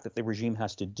 the fact that the regime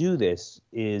has to do this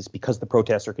is because the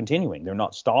protests are continuing. They're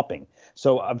not stopping.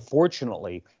 So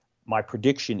unfortunately, my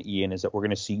prediction, Ian, is that we're going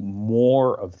to see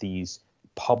more of these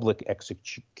public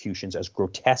executions, as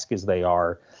grotesque as they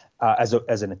are,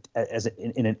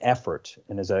 in an effort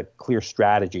and as a clear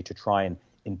strategy to try and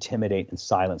intimidate and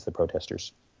silence the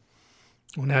protesters.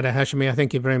 Well, Nader Hashemi, I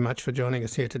thank you very much for joining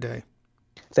us here today.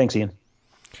 Thanks, Ian.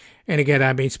 And again,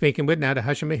 I've been speaking with Nader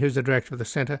Hashemi, who's the director of the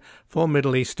Center for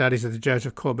Middle East Studies at the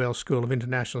Joseph Corbell School of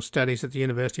International Studies at the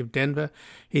University of Denver.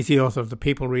 He's the author of The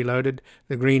People Reloaded,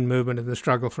 The Green Movement and the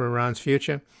Struggle for Iran's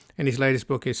Future. And his latest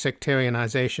book is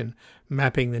Sectarianization,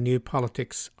 Mapping the New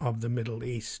Politics of the Middle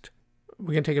East.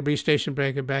 We're going to take a brief station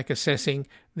break and back assessing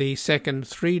the second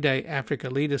three-day Africa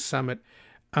Leaders Summit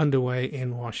underway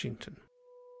in Washington.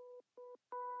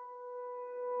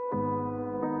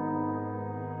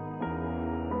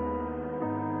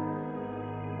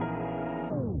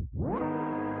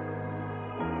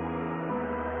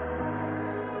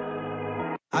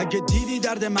 اگه دیدی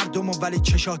درد مردم ولی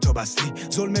چشاتو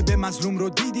بستی ظلم به مظلوم رو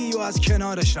دیدی و از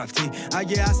کنارش رفتی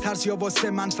اگه از ترس یا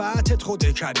واسه منفعتت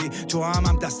خوده کردی تو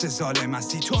هم دست ظالم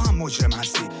هستی تو هم مجرم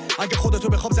هستی اگه خودتو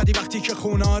به خواب زدی وقتی که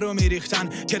خونا رو میریختن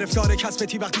گرفتار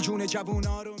کسبتی وقتی جون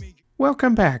جوونا رو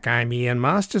Welcome back. I'm Ian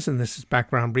Masters and this is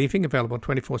Background Briefing, available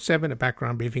 24/7 at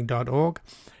backgroundbriefing.org.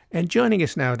 And joining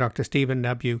us now, Dr. Stephen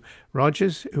W.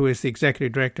 Rogers, who is the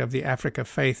Executive Director of the Africa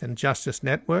Faith and Justice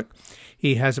Network.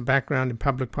 He has a background in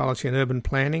public policy and urban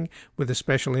planning with a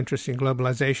special interest in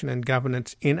globalization and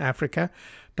governance in Africa.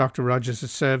 Dr. Rogers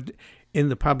has served in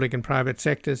the public and private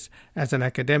sectors as an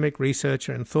academic,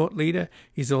 researcher, and thought leader.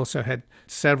 He's also had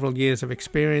several years of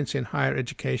experience in higher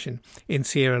education in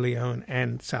Sierra Leone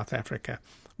and South Africa.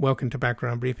 Welcome to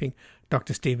Background Briefing,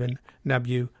 Dr. Stephen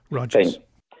W. Rogers.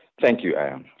 Thank you,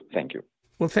 Ian. Thank you.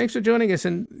 Well, thanks for joining us.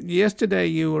 And yesterday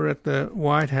you were at the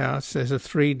White House. There's a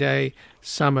 3-day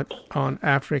summit on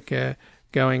Africa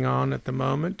going on at the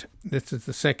moment. This is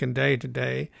the second day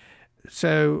today.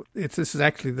 So this is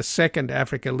actually the second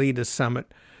Africa Leaders Summit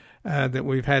that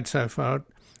we've had so far.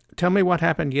 Tell me what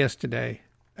happened yesterday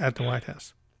at the White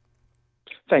House.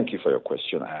 Thank you for your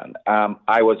question, Anne.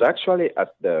 I was actually at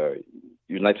the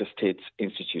United States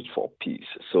Institute for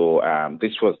Peace. So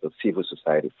this was the Civil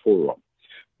Society Forum,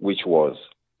 which was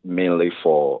mainly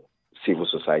for civil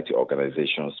society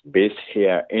organizations based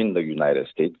here in the United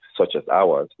States, such as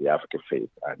ours, the Africa Faith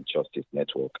and Justice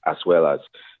Network, as well as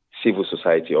civil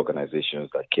society organizations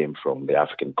that came from the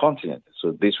African continent.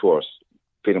 So this was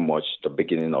pretty much the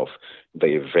beginning of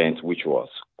the event, which was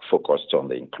focused on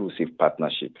the inclusive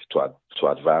partnership to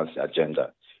advance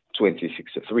Agenda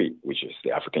 2063, which is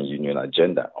the African Union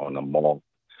agenda on a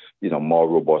more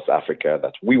robust Africa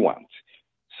that we want.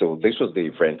 So this was the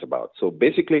event about. So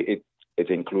basically, it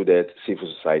included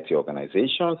civil society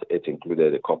organizations. It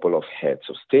included a couple of heads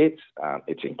of states.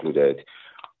 It included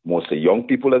mostly young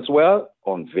people as well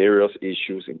on various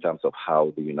issues in terms of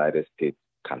how the United States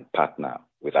can partner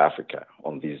with Africa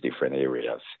on these different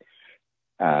areas.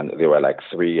 And there were like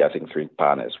three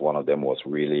panels. One of them was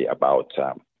really about,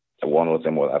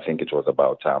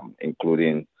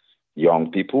 including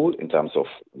young people in terms of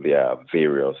their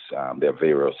various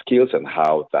skills and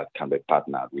how that can be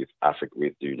partnered with Africa,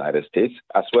 with the United States,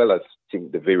 as well as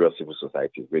the various civil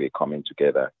societies really coming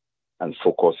together and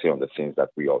focusing on the things that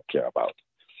we all care about.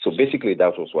 So basically,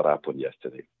 that was what happened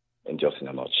yesterday, just in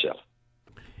a nutshell.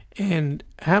 And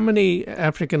how many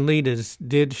African leaders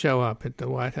did show up at the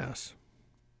White House?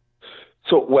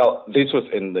 So, well, this was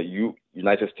in the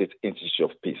United States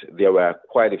Institute of Peace. There were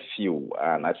quite a few.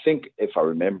 And I think, if I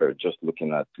remember, just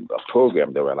looking at the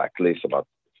program, there were like at least about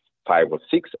 5 or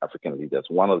 6 African leaders.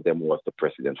 One of them was the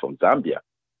president from Zambia,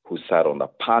 who sat on the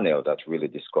panel that really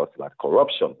discussed about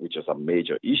corruption, which is a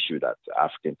major issue that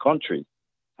African countries,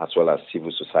 as well as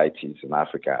civil societies in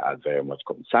Africa, are very much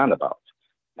concerned about.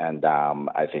 And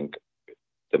I think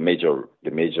the major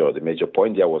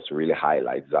point there was to really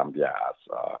highlight Zambia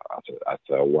as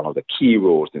one of the key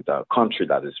roles in the country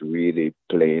that is really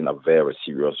playing a very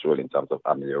serious role in terms of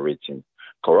ameliorating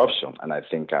corruption. And I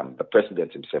think the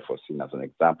president himself was seen as an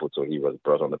example, so he was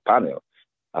brought on the panel,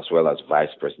 as well as vice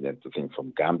president, I think,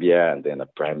 from Gambia, and then a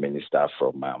prime minister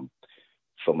from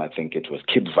I think it was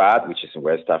Cape Verde, which is in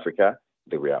West Africa.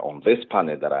 They were on this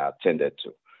panel that I attended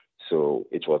to. So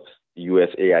it was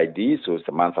USAID, so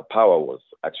Samantha Power was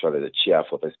actually the chair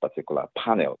for this particular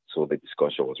panel. So the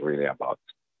discussion was really about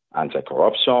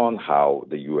anti-corruption, how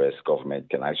the U.S. government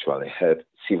can actually help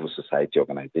civil society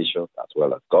organizations as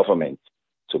well as government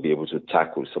to be able to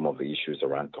tackle some of the issues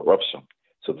around corruption.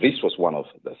 So this was one of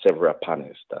the several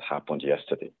panels that happened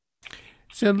yesterday.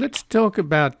 So let's talk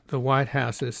about the White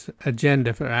House's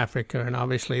agenda for Africa. And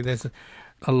obviously there's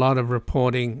a lot of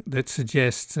reporting that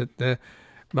suggests that the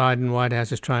Biden White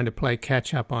House is trying to play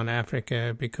catch up on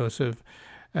Africa because of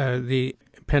the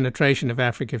penetration of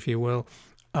Africa, if you will,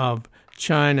 of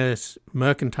China's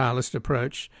mercantilist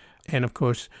approach, and of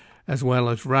course, as well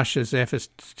as Russia's efforts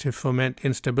to foment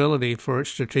instability for its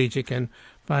strategic and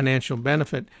financial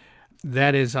benefit.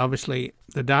 That is obviously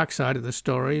the dark side of the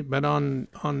story. But on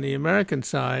the American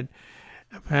side,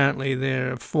 apparently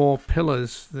there are 4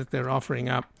 pillars that they're offering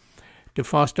up to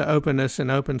foster openness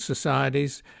and open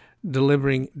societies,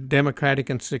 delivering democratic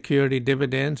and security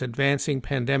dividends, advancing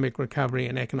pandemic recovery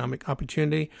and economic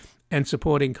opportunity, and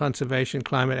supporting conservation,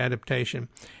 climate adaptation,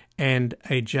 and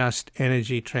a just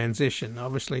energy transition.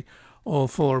 Obviously, all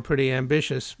 4 are pretty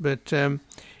ambitious, but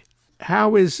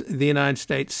how is the United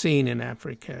States seen in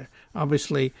Africa?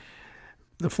 Obviously,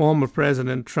 the former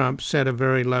President Trump set a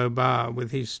very low bar with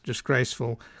his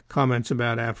disgraceful comments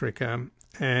about Africa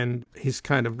and his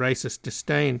kind of racist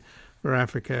disdain for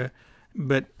Africa,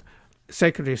 but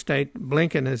Secretary of State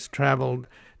Blinken has traveled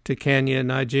to Kenya,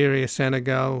 Nigeria,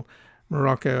 Senegal,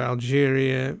 Morocco,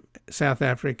 Algeria, South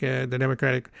Africa, the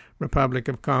Democratic Republic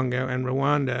of Congo, and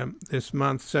Rwanda this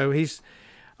month. So he's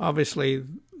obviously,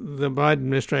 the Biden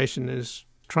administration is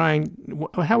trying.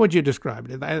 How would you describe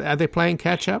it? Are they playing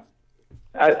catch up?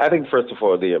 I think, first of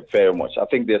all, they are very much. I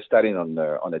think they're starting on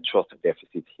a trust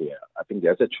deficit here. I think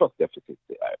there's a trust deficit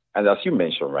there. And as you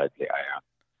mentioned rightly,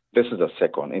 this is the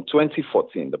second. In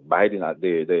 2014, the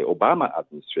Obama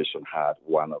administration had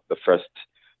one of the first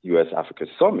U.S.-Africa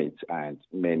summits, and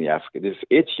many African, this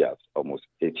is almost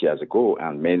 8 years ago,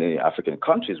 and many African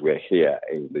countries were here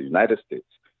in the United States,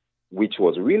 which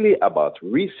was really about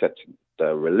resetting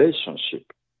the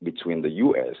relationship between the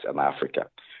U.S. and Africa.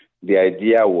 The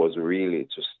idea was really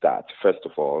to start, first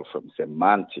of all, from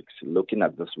semantics, looking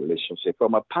at this relationship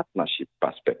from a partnership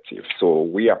perspective. So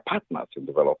we are partners in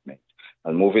development,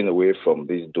 and moving away from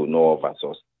these donor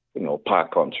versus, poor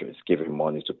countries, giving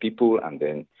money to people and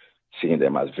then seeing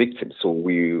them as victims. So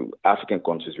African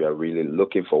countries, we are really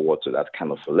looking forward to that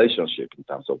kind of relationship in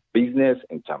terms of business,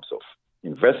 in terms of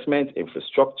investment,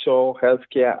 infrastructure,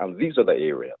 healthcare, and these are the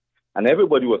areas. And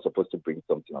everybody was supposed to bring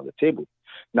something on the table.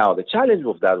 Now, the challenge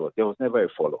of that was there was never a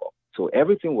follow-up. So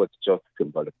everything was just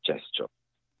symbolic gesture.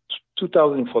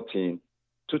 2014,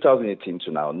 2018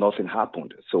 to now, nothing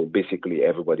happened. So basically,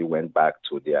 everybody went back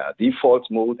to their default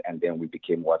mode, and then we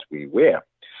became what we were.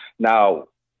 Now,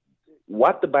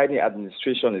 what the Biden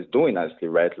administration is doing, as they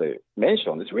rightly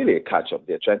mentioned, is really a catch-up.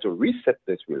 They're trying to reset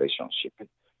this relationship.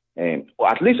 And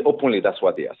at least openly, that's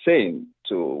what they are saying,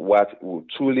 to what will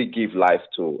truly give life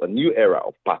to a new era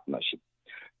of partnership.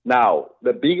 Now,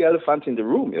 the big elephant in the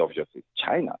room is obviously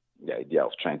China, the idea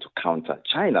of trying to counter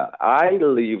China. I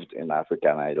lived in Africa,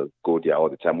 and I go there all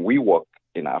the time. We work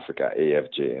in Africa,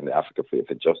 AFJ, and the Africa Faith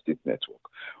and Justice Network.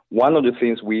 One of the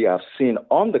things we have seen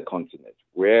on the continent,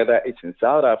 whether it's in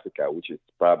South Africa, which is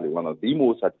probably one of the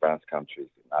most advanced countries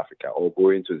in Africa, or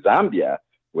going to Zambia,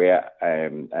 where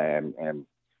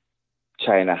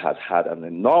China has had an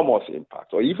enormous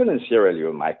impact, or even in Sierra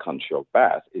Leone, my country of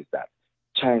birth, is that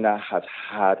China has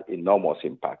had enormous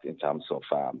impact in terms of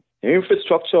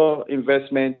infrastructure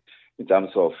investment, in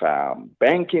terms of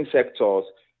banking sectors,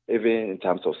 even in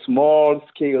terms of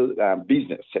small-scale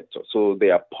business sector. So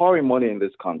they are pouring money in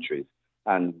these countries,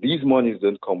 and these monies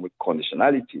don't come with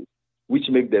conditionalities, which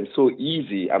make them so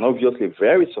easy and obviously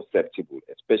very susceptible,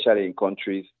 especially in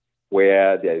countries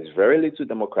where there is very little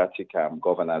democratic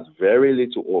governance, very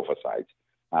little oversight.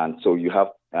 And so you have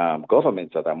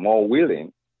governments that are more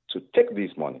willing to take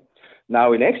this money.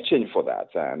 Now, in exchange for that,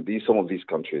 some of these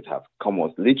countries have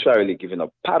almost literally given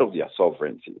up part of their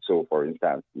sovereignty. So, for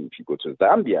instance, if you go to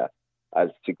Zambia, a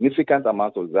significant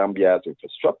amount of Zambia's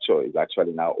infrastructure is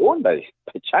actually now owned by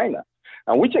China,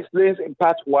 and which explains in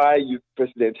part why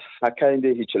President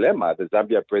Hakainde Hichilema, the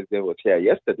Zambia president, was here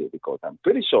yesterday, because I'm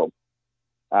pretty sure,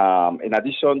 in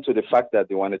addition to the fact that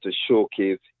they wanted to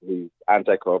showcase his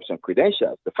anti-corruption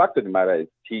credentials, the fact of the matter is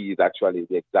he is actually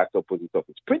the exact opposite of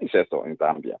his predecessor in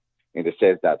Zambia, in the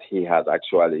sense that he has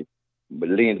actually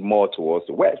leaned more towards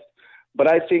the West. But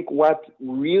I think what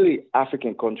really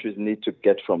African countries need to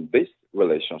get from this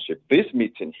relationship, this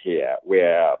meeting here,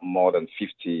 where more than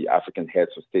 50 African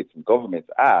heads of states and governments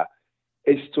are,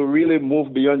 is to really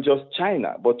move beyond just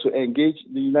China, but to engage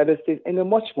the United States in a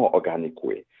much more organic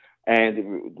way.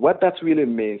 And what that really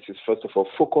means is, first of all,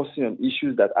 focusing on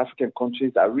issues that African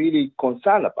countries are really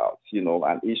concerned about,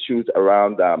 and issues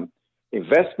around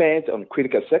investment on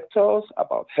critical sectors,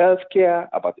 about healthcare,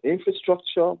 about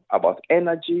infrastructure, about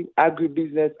energy,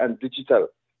 agribusiness, and digital,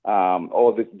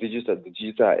 all the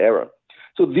digital era.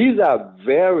 So these are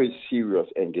very serious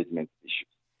engagement issues.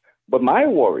 But my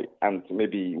worry, and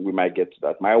maybe we might get to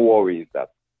that, my worry is that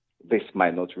this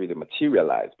might not really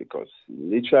materialize, because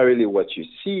literally what you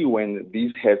see when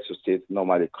these heads of states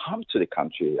normally come to the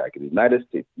country, like the United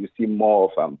States, you see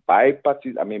more of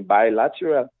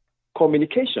bilateral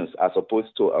communications as opposed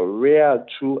to a real,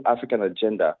 true African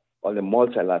agenda on a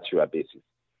multilateral basis.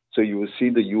 So you will see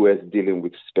the U.S. dealing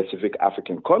with specific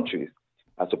African countries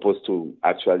as opposed to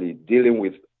actually dealing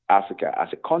with Africa as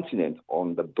a continent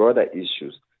on the broader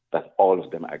issues that all of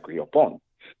them agree upon.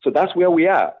 So that's where we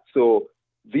are. So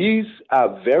these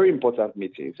are very important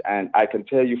meetings, and I can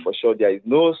tell you for sure there is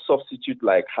no substitute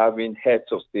like having heads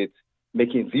of states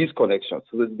making these connections.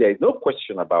 So there is no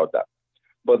question about that.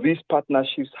 But these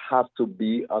partnerships have to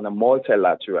be on a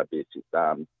multilateral basis.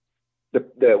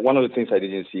 One of the things I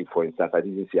didn't see, for instance, I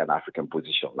didn't see an African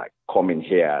position like coming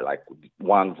here, like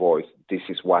one voice, this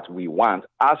is what we want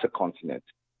as a continent.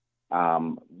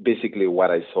 Basically, what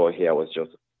I saw here was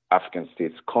just African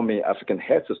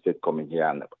heads of state coming here,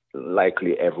 and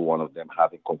likely every one of them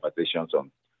having conversations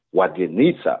on what their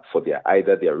needs are for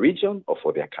either their region or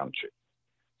for their country.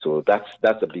 So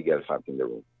that's a big elephant in the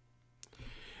room.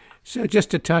 So just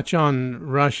to touch on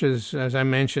Russia's, as I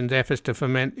mentioned, efforts to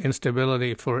foment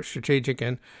instability for its strategic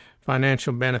and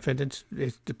financial benefit,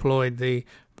 it's deployed the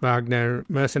Wagner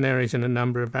mercenaries in a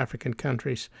number of African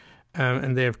countries,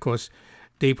 and they're, of course,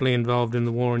 deeply involved in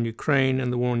the war in Ukraine,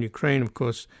 and the war in Ukraine, of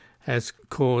course, has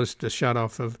caused the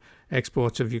shut-off of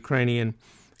exports of Ukrainian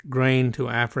grain to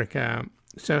Africa.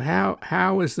 So how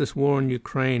has this war in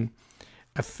Ukraine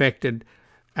affected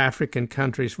African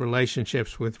countries'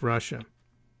 relationships with Russia?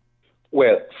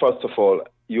 Well, first of all,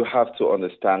 you have to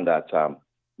understand that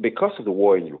because of the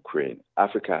war in Ukraine,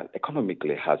 Africa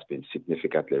economically has been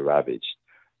significantly ravaged,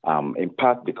 in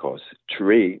part because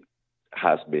trade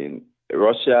has been,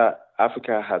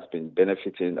 Africa has been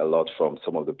benefiting a lot from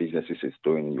some of the businesses it's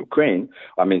doing in Ukraine.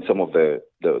 I mean, some of the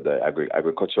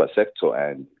agricultural sector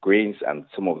and grains and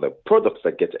some of the products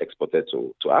that get exported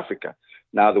to Africa.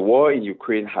 Now, the war in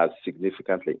Ukraine has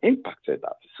significantly impacted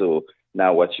that. So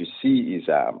now what you see is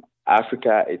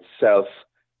Africa itself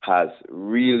has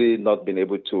really not been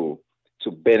able to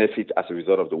benefit as a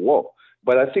result of the war.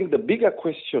 But I think the bigger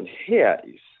question here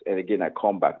is, and again, I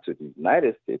come back to the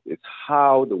United States, is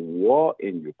how the war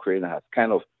in Ukraine has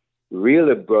kind of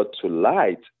really brought to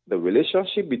light the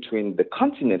relationship between the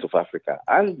continent of Africa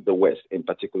and the West, in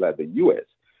particular the U.S.,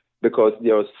 because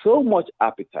there was so much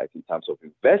appetite in terms of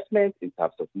investment, in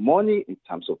terms of money, in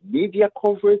terms of media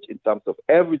coverage, in terms of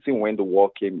everything when the war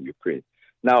came in Ukraine.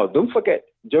 Now, don't forget,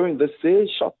 during the same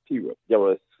short period, there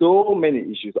were so many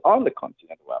issues on the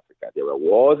continent of Africa. There were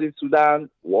wars in Sudan,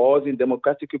 wars in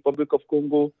Democratic Republic of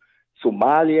Congo,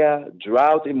 Somalia,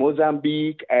 drought in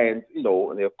Mozambique, and,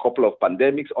 a couple of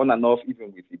pandemics on and off,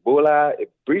 even with Ebola, a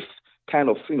brief kind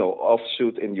of,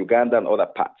 offshoot in Uganda and other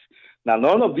parts. Now,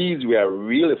 none of these were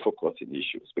really focusing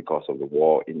issues because of the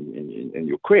war in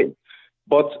Ukraine.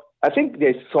 But I think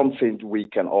there's something we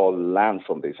can all learn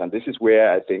from this, and this is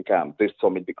where I think this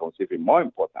summit becomes even more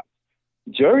important.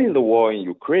 During the war in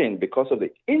Ukraine, because of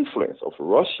the influence of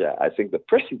Russia, I think the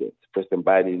President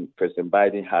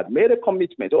Biden had made a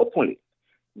commitment openly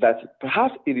that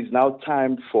perhaps it is now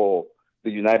time for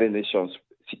the United Nations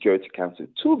Security Council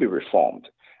to be reformed.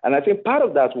 And I think part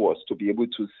of that was to be able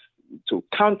to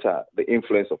counter the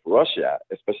influence of Russia,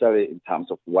 especially in terms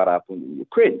of what happened in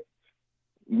Ukraine.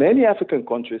 Many African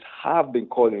countries have been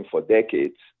calling for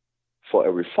decades for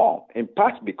a reform, in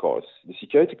part because the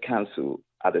Security Council,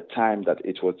 at the time that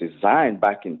it was designed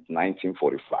back in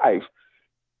 1945,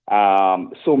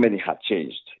 so many had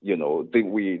changed.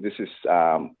 This is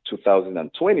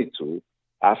 2022.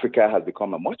 Africa has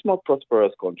become a much more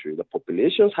prosperous country. The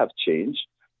populations have changed.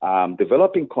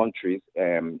 Developing countries,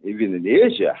 even in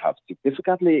Asia, have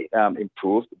significantly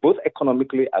improved, both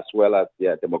economically as well as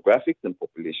their demographics and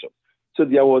population. So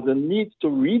there was a need to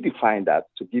redefine that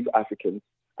to give Africans,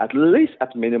 at least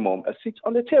at minimum, a seat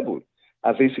on the table.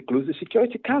 As this includes the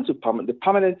Security Council, the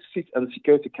permanent seat on the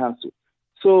Security Council.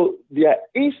 So there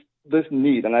is this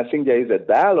need, and I think there is a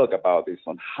dialogue about this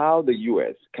on how the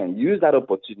U.S. can use that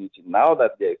opportunity now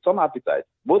that there is some appetite,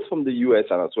 both from the U.S.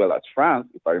 and as well as France,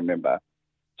 if I remember,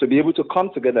 to be able to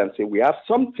come together and say we have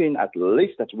something at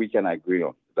least that we can agree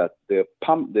on, that the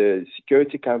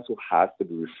Security Council has to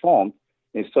be reformed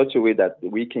in such a way that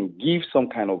we can give some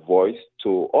kind of voice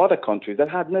to other countries that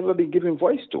had never been given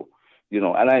voice to.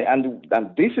 And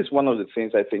this is one of the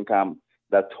things I think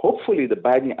that hopefully the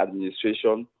Biden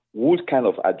administration would kind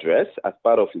of address as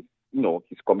part of his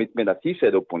commitment that he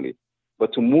said openly,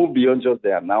 but to move beyond just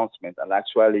the announcement and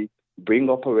actually bring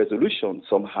up a resolution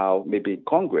somehow, maybe in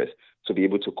Congress, to be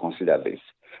able to consider this.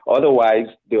 Otherwise,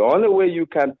 the only way you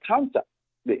can counter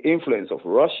the influence of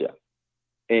Russia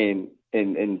in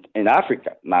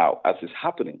Africa now, as is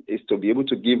happening, is to be able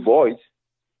to give voice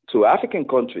to African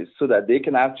countries so that they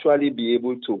can actually be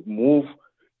able to move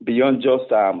beyond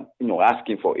just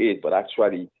asking for aid, but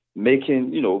actually making,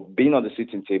 being on the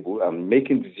sitting table and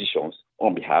making decisions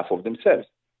on behalf of themselves,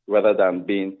 rather than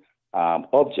being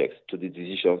objects to the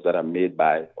decisions that are made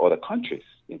by other countries,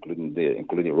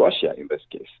 including Russia in this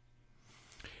case.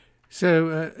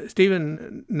 So,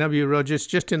 Stephen W. Rogers,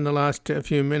 just in the last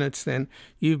few minutes then,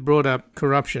 you've brought up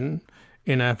corruption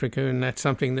in Africa, and that's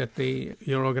something that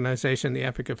your organization, the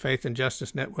Africa Faith and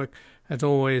Justice Network, has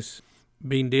always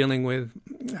been dealing with.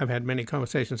 I've had many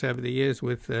conversations over the years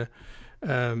with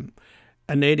Anedi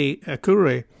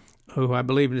Akure, who I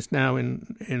believe is now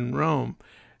in Rome.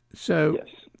 So, yes.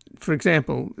 For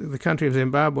example, the country of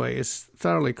Zimbabwe is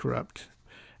thoroughly corrupt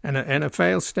and a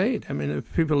failed state. I mean,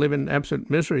 people live in absolute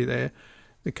misery there.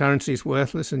 The currency is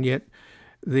worthless, and yet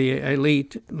the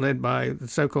elite, led by the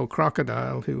so-called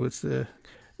crocodile, who was the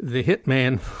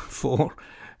hitman for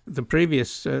the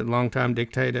previous long-time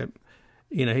dictator,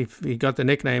 he got the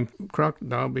nickname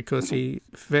Crocodile because he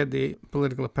fed the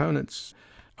political opponents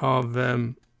of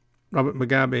Robert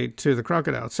Mugabe to the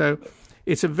crocodile. So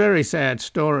it's a very sad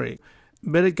story,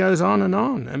 but it goes on and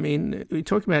on. I mean, we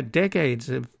talk about decades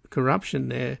of corruption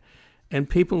there, and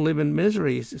people live in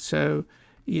misery. So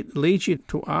it leads you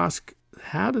to ask,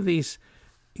 how do these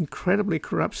incredibly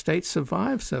corrupt states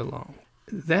survive so long?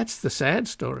 That's the sad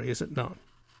story, is it not?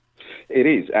 It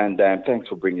is, and thanks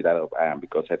for bringing that up,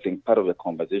 because I think part of the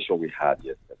conversation we had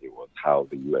yesterday was how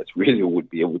the U.S. really would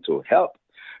be able to help.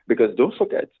 Because don't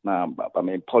forget,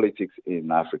 politics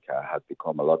in Africa has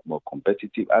become a lot more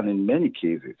competitive, and in many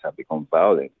cases have become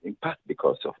violent, in part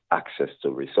because of access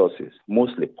to resources,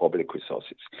 mostly public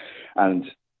resources.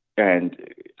 And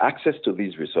access to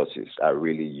these resources are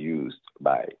really used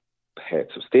by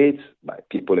heads of states, by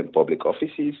people in public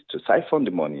offices to siphon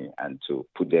the money and to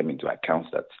put them into accounts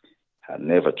that are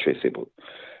never traceable.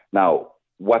 Now,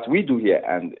 what we do here,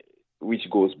 and which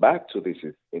goes back to this,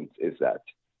 is that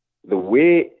the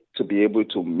way to be able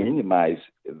to minimize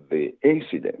the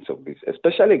incidence of this,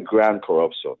 especially grand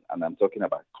corruption, and I'm talking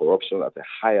about corruption at a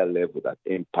higher level that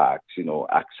impacts,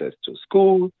 access to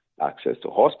school, access to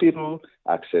hospital,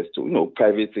 access to,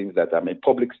 private things that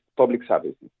public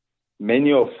services,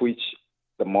 many of which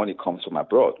the money comes from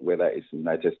abroad, whether it's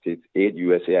United States aid,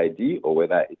 USAID, or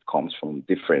whether it comes from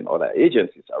different other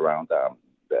agencies around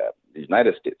the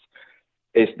United States,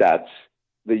 is that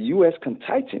the U.S. can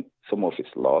tighten some of its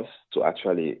laws to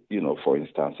actually, for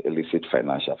instance, elicit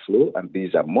financial flow. And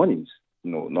these are monies,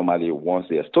 normally once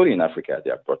they are stolen in Africa, they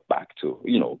are brought back to,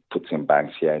 put in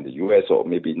banks here in the U.S., or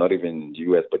maybe not even in the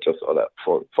U.S., but just other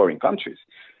foreign countries.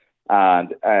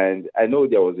 And I know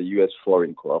there was a U.S.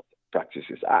 Foreign Corrupt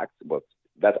Practices Act, but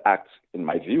that act, in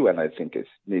my view, and I think it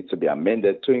needs to be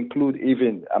amended to include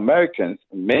even Americans.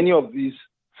 Many of these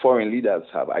foreign leaders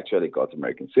have actually got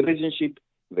American citizenship.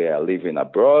 They are living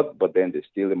abroad, but then they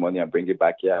steal the money and bring it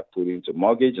back here, put it into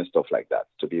mortgage and stuff like that,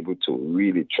 to be able to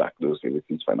really track those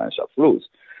illicit financial flows.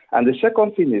 And the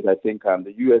second thing is, I think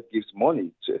the U.S. gives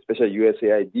money to, especially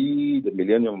USAID, the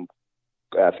Millennium,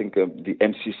 the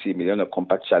MCC, Millennium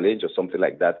Compact Challenge or something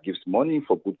like that, gives money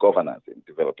for good governance in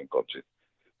developing countries.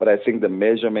 But I think the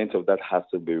measurement of that has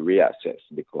to be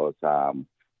reassessed, because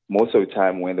most of the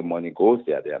time when the money goes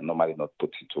there, they are normally not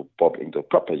put into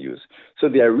proper use. So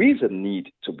there is a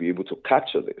need to be able to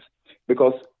capture this.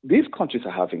 because these countries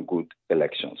are having good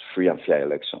elections, free and fair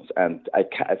elections, and I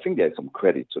think there is some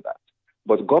credit to that.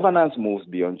 But governance moves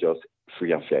beyond just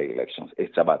free and fair elections.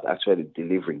 It's about actually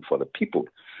delivering for the people.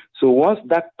 So once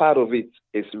that part of it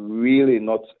is really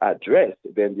not addressed,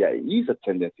 then there is a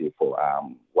tendency for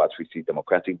what we see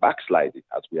democratic backsliding,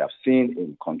 as we have seen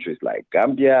in countries like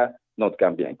Gambia, not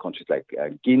Gambia, in countries like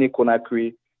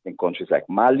Guinea-Conakry, in countries like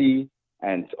Mali,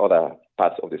 and other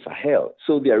parts of the Sahel.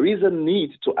 So there is a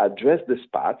need to address this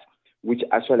part, which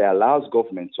actually allows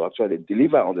government to actually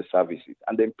deliver on the services,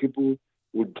 and then people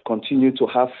would continue to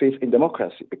have faith in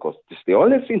democracy, because it's the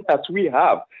only thing that we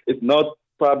have. It's not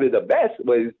probably the best,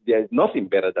 but there's nothing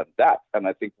better than that, and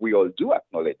I think we all do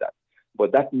acknowledge that.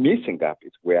 But that missing gap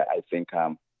is where I think,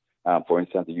 for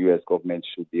instance, the U.S. government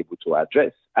should be able to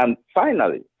address. And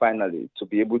finally, to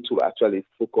be able to actually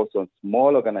focus on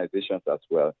small organizations as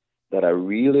well that are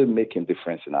really making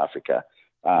difference in Africa,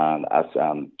 and as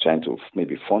trying to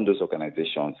maybe fund those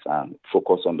organizations and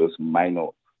focus on those minor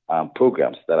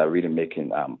programs that are really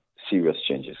making serious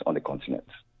changes on the continent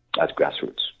at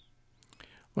grassroots.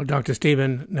 Well, Dr.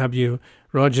 Stephen W.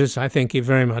 Rogers, I thank you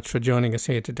very much for joining us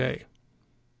here today.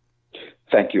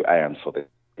 Thank you, Ian, for the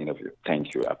interview.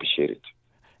 Thank you. I appreciate it.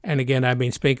 And again, I've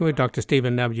been speaking with Dr.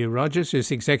 Stephen W. Rogers,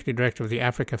 who's Executive Director of the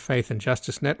Africa Faith and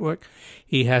Justice Network.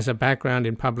 He has a background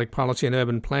in public policy and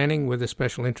urban planning with a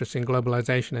special interest in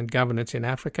globalization and governance in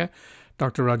Africa.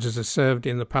 Dr. Rogers has served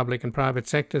in the public and private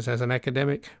sectors as an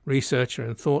academic, researcher,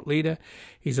 and thought leader.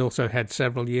 He's also had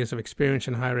several years of experience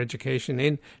in higher education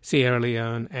in Sierra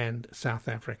Leone and South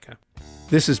Africa.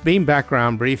 This has been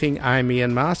Background Briefing. I'm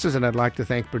Ian Masters, and I'd like to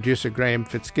thank producer Graham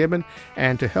Fitzgibbon.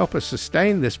 And to help us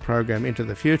sustain this program into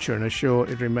the future and assure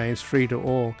it remains free to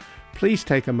all, please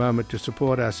take a moment to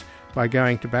support us by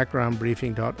going to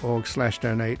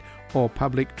backgroundbriefing.org/donate or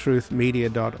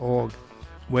publictruthmedia.org,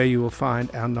 where you will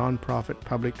find our non-profit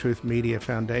Public Truth Media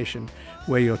Foundation,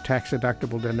 where your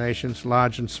tax-deductible donations,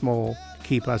 large and small,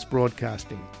 keep us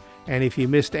broadcasting. And if you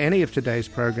missed any of today's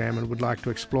program and would like to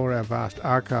explore our vast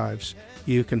archives,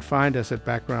 you can find us at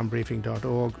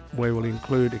backgroundbriefing.org, where we'll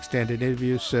include extended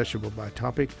interviews searchable by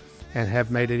topic, and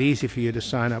have made it easy for you to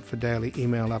sign up for daily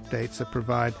email updates that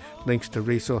provide links to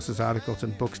resources, articles,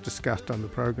 and books discussed on the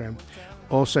program.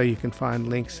 Also, you can find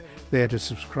links there to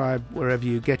subscribe wherever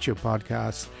you get your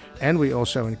podcasts, and we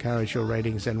also encourage your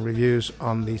ratings and reviews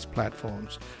on these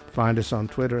platforms. Find us on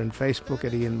Twitter and Facebook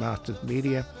at Ian Masters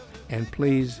Media, and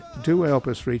please do help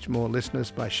us reach more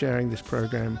listeners by sharing this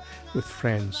program with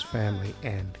friends, family,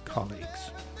 and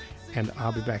colleagues. And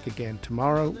I'll be back again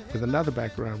tomorrow with another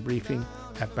Background Briefing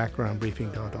at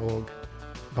backgroundbriefing.org.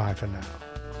 Bye for now.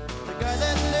 The guy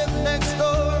that lived next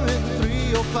door in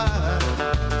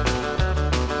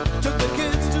 305 took the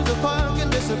kids to the park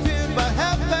and disappeared by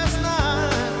 5:30.